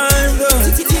your life, though.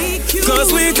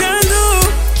 Cause we can do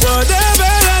whatever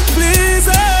that please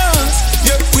us.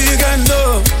 Yeah, we can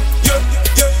do. Yeah,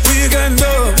 we can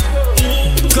do.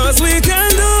 Cause we can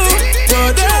do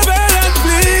whatever that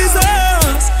please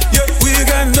us. Yeah, we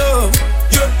can do.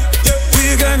 Yeah,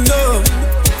 we can do.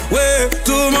 Way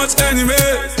too much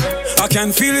anyway. I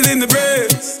can feel it in the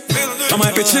breeze. I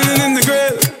might be chilling in the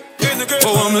grave.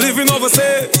 Oh, I'm living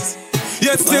overseas.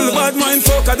 Yet still the bad mind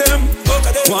folk of them.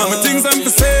 Want my things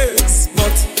emphasize.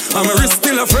 But I'm a wrist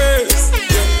still afraid.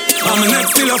 I'm a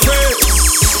neck still afraid.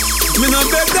 Me not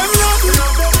beg them nothing.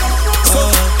 So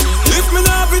if me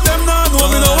not with them now, no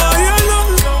me no want hear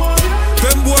nothing.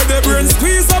 Them boy they brain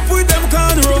squeeze up with them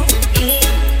cornrow.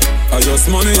 I just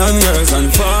money and girls and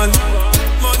fun.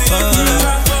 Money and girls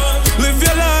and fun. Live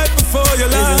your life before your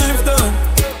life done.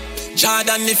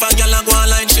 Jordan, if a girl a go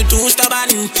online, she too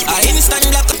stubborn. I instant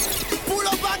black. Pull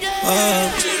up again.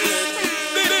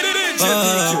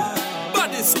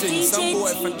 Baddest thing, some boy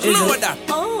from know that.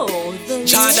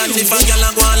 Jordan, if a girl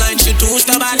a go online, she too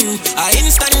stubborn. I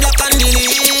instant block and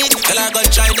delete. Tell her go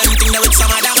try them thing that with some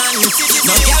other man.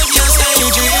 No girl can style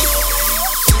drink.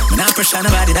 Me not pressure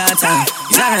nobody that time.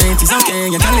 It's alright, it's okay,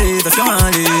 you can live if you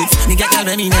want live. Me get girl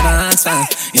when me never answer.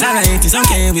 It's alright, it's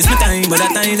okay, waste my time, but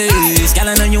that time is. Girl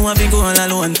I know you want to go all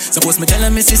alone. Suppose me tell her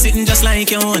me see sitting just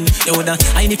like your own. You woulda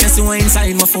hide the fancy one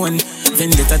inside my phone.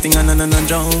 Vendetta thing and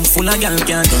drown. Full of girl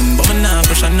can't done, but me not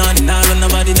pressure none. Nah run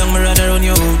nobody down, me rather run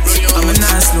you out. I'm a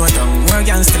not slow down. More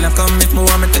girls still have come if me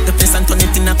want me take the place and turn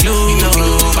it in a clue.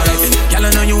 Alright then, girl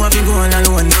I know you want to go all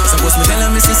alone. Suppose me tell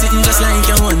her me see sitting just like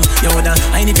your own. You woulda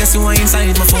hide the fancy one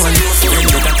inside my phone.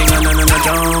 Vendetta thing and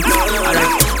drown.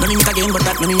 Alright, no mean it again, but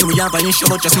that no mean we have an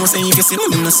issue. But just know say if you see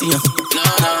me, no see you.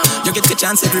 You get the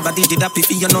chance, everybody did happy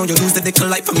for you. Know you lose the dick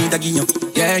life for me that give you.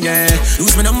 Yeah.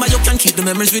 Lose my number, you can keep the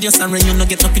memories with your son. When you no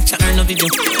get no picture or no video.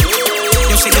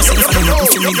 You shake yourself and you nothing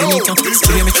to me, they need to.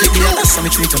 Still hear me treat the others, so me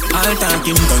treat you. All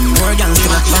talking done, more gangs to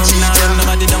knock down. Now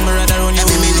nobody down, me rather run you.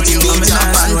 Every minute you beat your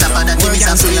pan, top of that thing is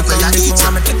a free for your eat.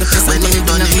 When you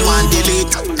done it, you want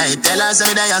delete. Hey, tell us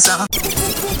me that you're so.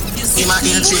 He might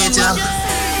infiltrate you.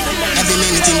 Every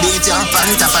minute him beat you.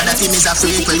 On top of that him is a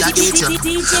freak where you eat you.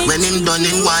 When him done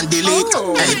him want delete.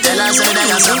 Hey, tell us me that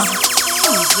you're so.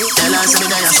 Tell us me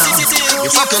that you're so. We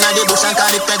fucking at the bush and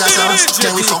call it Pegasus.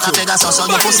 Then we fuck a Pegasus so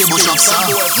your pussy bush up so.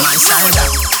 My style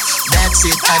that. That's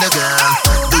it, other girl.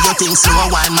 Do you think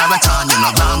slow wine marathon? You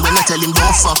know wrong when you tell him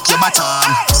don't fuck your bottom.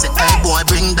 Say hey boy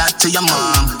bring that to your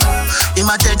mom.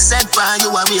 Him a text said for you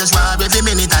a ways rob every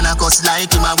minute and a cuss like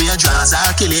him a wear draws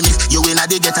or kill him if you in a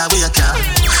the getaway car.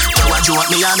 You a joke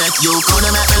me a make you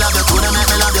coulda make me love you, coulda make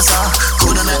me love you so.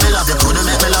 Coulda make me love you, coulda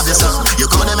make me love you so. You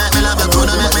coulda make me love you,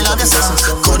 coulda make me love you so.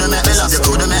 Coulda make me love you,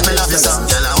 coulda make me love you so.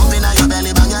 Girl I open up your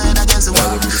belly, bang your head against the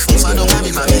wall. If I don't want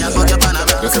me for me, I fuck your pan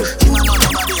around. You a know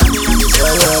nobody.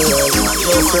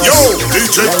 Yo,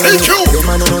 DJ TQ. The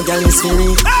man no girl is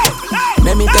free.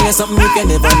 Let me tell you something you can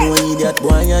never know, idiot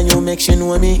boy, and you make she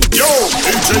know me. Yo,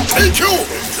 DJ TQ.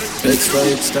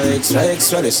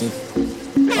 Extra lesson.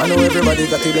 I know everybody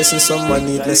got a lesson, someone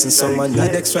need lessons, someone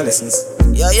need extra lessons.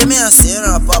 Yo, you may have seen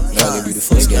a pop. Yeah, be the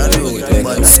first girl I know it.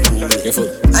 Careful.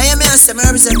 I am here, say me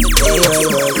represent the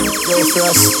Yo,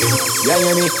 Frost. Yeah,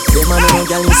 me. The man no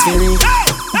girl is free.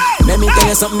 Let me tell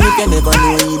you something you can never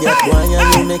know, idiot boy,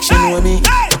 and you make she know me.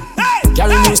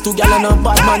 Carry news to gal and a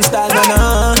bad man style,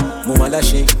 nah. Mama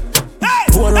lashing.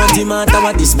 Pour out the matter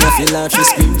what this me a feel like. She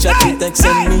screenshot me, text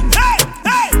send me.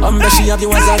 She have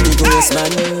you as a big waist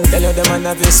man. Tell you the man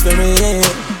have your spirit.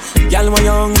 Girl when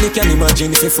you hungry can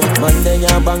imagine if you fuck man then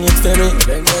you bang it ferry.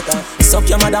 Suck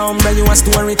your mother umbrella you a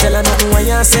story. Tell her nothing what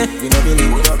you say. We no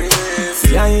believe.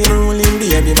 Yeah, you ruling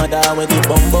baby mother with the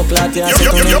bumbo clot you say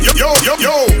to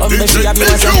me. She have you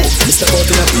as a Mr.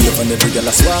 Out in a beef and every girl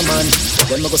a swarm man.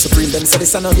 Then I go supreme them say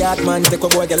this a no yard man. Take a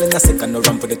boy girl in a second no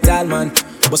run for the tall man.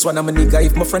 Boss one of my nigga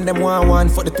if my friend them want one.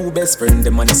 For the two best friend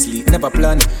them honestly never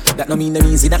plan. That no mean them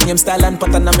easy that name style and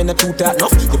pattern I'm in a two talk. No,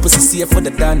 the pussy safe for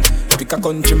the dan. Pick a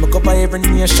country me go by every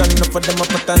nation. No for them a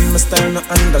pattern my style no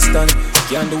understand.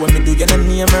 Can't do what me do you no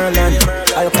name Merlin.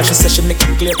 I up she say she make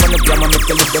it clear from the grammar. Make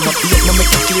tell them a beat no make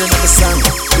it clear not the song.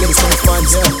 Play this for my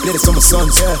fans, play this for my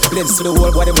sons, play this to the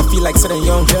world why them a feel like sitting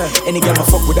young. Any girl my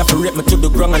fuck with have to rape me to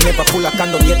the ground and never pull a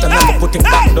condom yet and never put it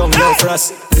back down. Yo for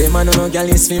us, them man no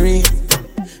girl is free.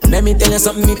 Let me tell you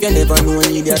something if you never know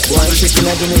idiot boy. She still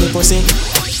a give me pussy.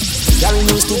 Carry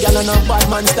news to gal and a bad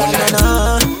man style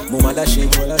nah. Mama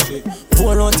lashing.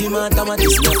 Pour out the matter what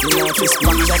this me feel like. She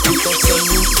smack that it up send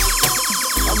me.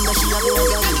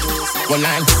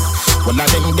 Well, I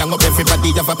them gang up, everybody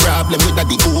have a problem with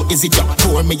that. Who is it? You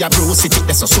pour me a bruise it.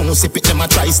 That's so soon sip it. Them a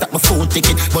try stop my food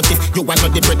ticket. But if you want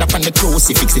the bread up on the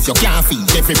crucifix, if you can't feed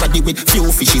everybody with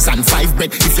few fishes and 5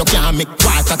 bread, if you can't make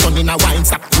water turn in a wine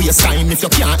sack, waste time. If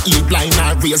you can't eat blind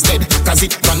or raise dead, cause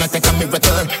it gonna take a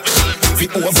miracle. If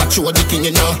you overthrow the king,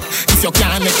 you know. If you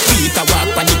can't make Peter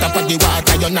walk on the top of the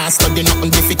water, you're not studying nothing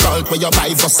difficult. Where you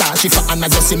buy Versace for Anna,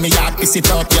 just see me out, piss it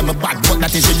up. Yeah, my bad, but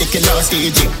that is ridiculous.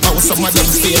 Staging. How some of them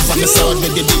stay from the sun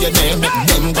with the DNA, make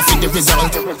them go for the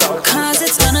result. Cause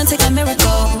it's gonna take a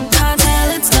miracle. Can't tell,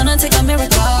 it's gonna take a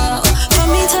miracle for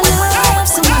me to love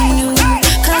someone new.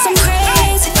 Cause I'm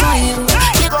crazy for you.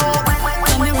 Yeah,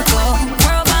 a miracle.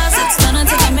 World boss, it's gonna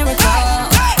take a miracle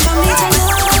for me to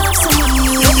love someone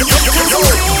new. Cause I'm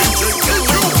crazy for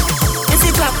you. If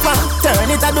you clap, turn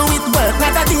it, I do it work.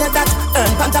 Not a day that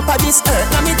earn on top of this earth.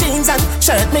 Now me jeans and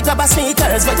shirt, make up a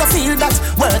sneakers. Where you feel that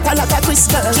work a lot of Chris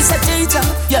girl. She said teacher,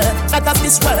 yeah, not of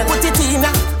this world. Put it in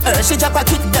her, she drop a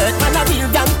kick dirt. Man a real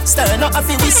gangster, not a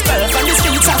fi whisper. From the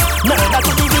streets of murder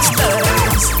to the rich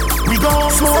girls. We gon'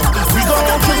 smoke, we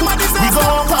gon' drink, we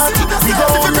gon' party, we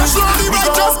gon' mix, we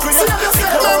gon' create.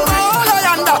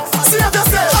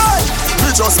 Me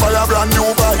just buy a brand new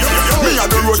bike. Me a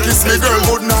the road kiss me girl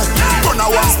good night. Gonna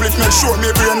one split make sure me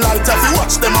brain light. If you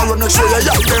watch them I run make sure you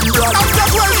yeah them bright. After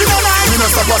 12 in the night, me no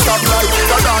stop a stop light.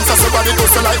 The dancer somebody do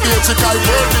so like the chicken.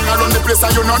 Working around the place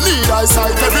and you no need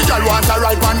eyesight. Every girl want a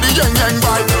ride on the yang yang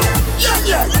bike. Yang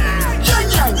yang, yang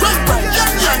yang, bang bang,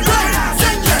 yang yang, bang,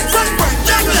 yang yang, bang bang,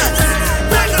 yang yang,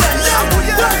 bang bang, yang yang,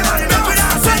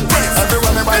 bang bang.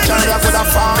 Everyone me bike and rap with a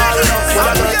fall. With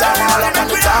a great time all up on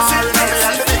the top.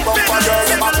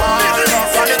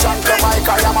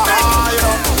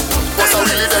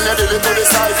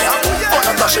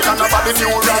 And nobody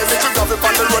new ride. If you drop it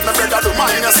on the road, my brother do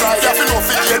mine your side. You have to know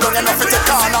if you don't enough to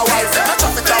take on a wife. The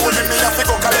traffic are holding me, I have to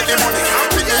go collect the money.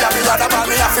 Pick me up, me other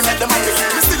man, me have to make the money.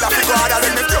 Me still have to go harder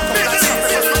than me broke.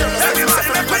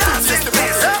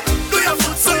 Do your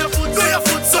foot, so your foot, do your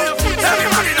foot, so your foot.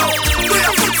 Everybody know, do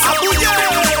your foot, so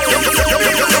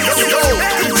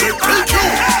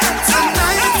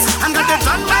Tonight, I'm gonna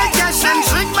run my cash and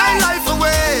drink my life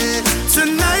away.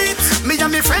 Tonight, me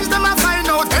and my friends, them a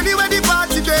find out anywhere the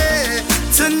party day.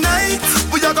 Tonight,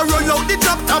 we are gonna roll out the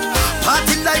drop top.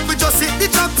 Party like we just hit the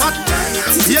jackpot.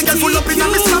 You can pull up in a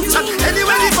me Snapchat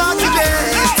anywhere the party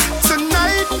day.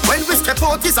 Tonight, when we step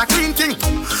out is a clean thing.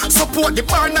 Support the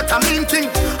bar, not a mean thing.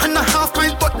 And a half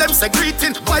pint, but them say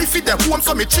greeting. Wifey, they home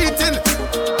for me cheating.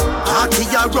 Party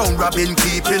around Robin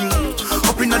keeping.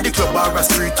 Up in the club or a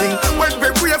street thing. When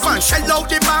we brave and shell out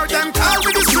the bar, them call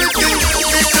with the street thing.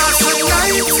 Because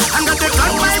tonight, I'm gonna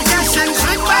cut my cash and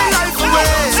drink my life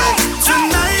away.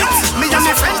 Tonight, me and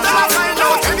my friends, them a find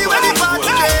out anywhere the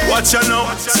party day. Watch ya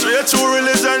now, straight to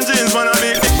religion jeans, man, I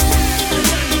mean.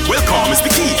 Welcome,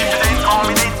 Mr. Key.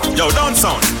 Yo, down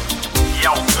sound.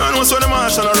 Yo. And what's when the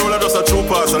marshal a roll, just a true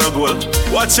pass and a goal.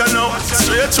 Watch ya now,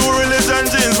 straight to religion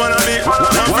jeans, man, I mean.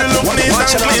 Now we look neat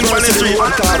and clean for the street.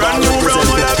 Brand new brown,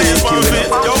 man, I mean, for me.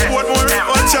 Yo, what more?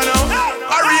 Watch ya now.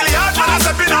 I really hard, man, I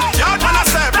step in a. Yard, man, I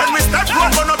step. When we step,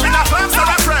 run up in a clap, so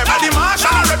I prep. And the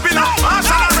marshal a rep in a.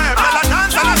 Marshal a rep. Tell a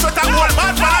dance and a sweat and gold,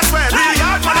 bad man, I sweat. Really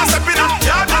hard, man, I step in a.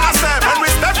 Yard, man, I step. When we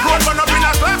step, run up in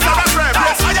a clap, so I prep.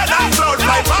 Yes, higher than cloud,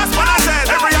 fly past, man, I said.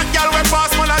 Every hot girl we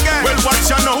pass, man, again. Well, watch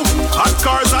ya now. Hot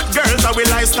cars, hot girls, are we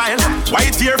lifestyle.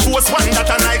 White Air Force One, that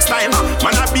a Nike style.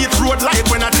 Man, I beat road light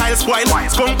when a tile spoil.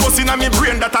 Skunk bust in a me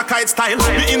brain, that a kite style.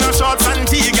 Me in a shorts and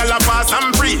tee, girl a pass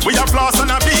and free. We a floss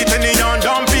and a beat, and the yarn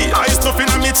dumpy. I stuff in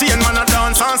a me chain, man a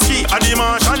dance and ski. A the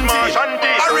Martian tea.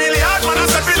 I really hard, man a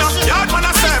step in a. Yard, man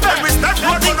a step. When we step,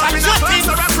 road run up in a class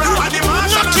of a friend. A the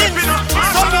Martian a step in a.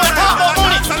 Some boy talk about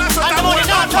money, and the money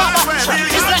not talk about.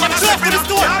 It's like a clock to the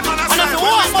store, and if you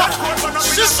want more,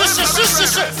 shush.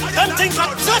 Them things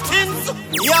are nothings.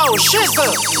 Yo,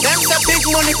 shizzle, them the big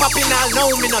money popping all now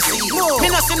me no see.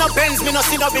 Me no see no Benz, me no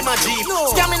see no be my Jeep.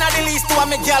 Scamming at the least to a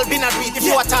me girl be not read. If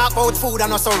you a talk about food and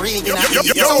not so real, you know.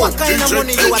 So what kind of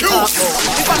money you a talk about?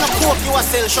 If I no coke you a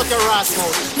sell, shut your ass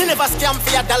mouth. Me never scam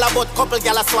for $1, but couple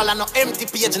gal a swallow no empty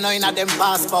page now in a them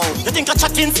passport. You think a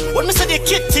chattings? When me say the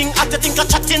kid thing, I think a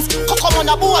chattings. Come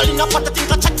on a ball in a pot, you think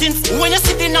a chattings. When you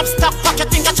see the knob stop pack, you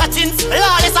think a chattings.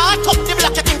 Lawless a hot cup the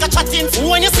black, you think a chattings.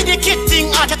 When you see the kid thing,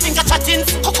 I think a chattings.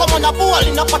 Come on a ball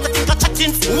in a pot, you think a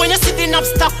chattings. When you see the knob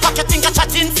stop pack, you think a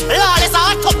chattings. Lawless a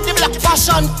hot cup the black.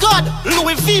 Fashion God,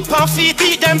 Louis V per feet,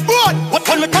 beat them broad.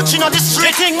 When me touching on the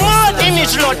street, thing mad.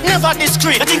 Image load, never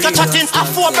discreet. You think a chattings. A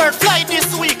 4-bird fly this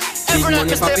week. Every night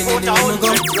you stay for the whole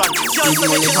run. Just to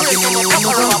make it race,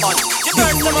 you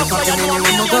birds them a fire, no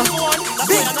one.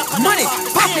 Big money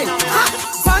popping.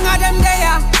 Bang of them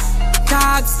there.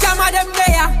 Dog, scam of them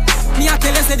there. Me a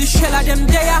tell you say the shell of them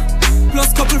there.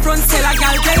 Plus couple front seller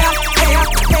gal there.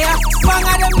 There. Bang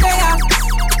of them there.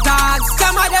 Dog,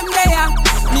 scam of them there.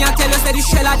 Me a tell you say the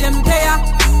shell of them there.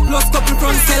 Plus couple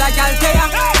front seller gal there.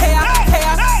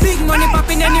 Big money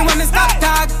popping anywhere me stop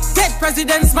dog. Dead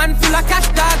presidents man full of cash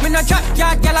dog. Me no drop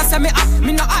yard, gal I say me up.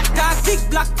 Me no hot dog. Big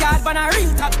black card, but a real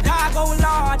top dog. Oh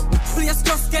lord, place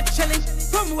just get chilling.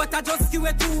 From what I just give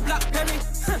it 2 blackberry.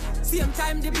 Same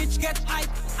time the bitch get hype.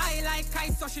 I like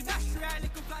ice, so she dash real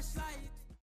little flashlight.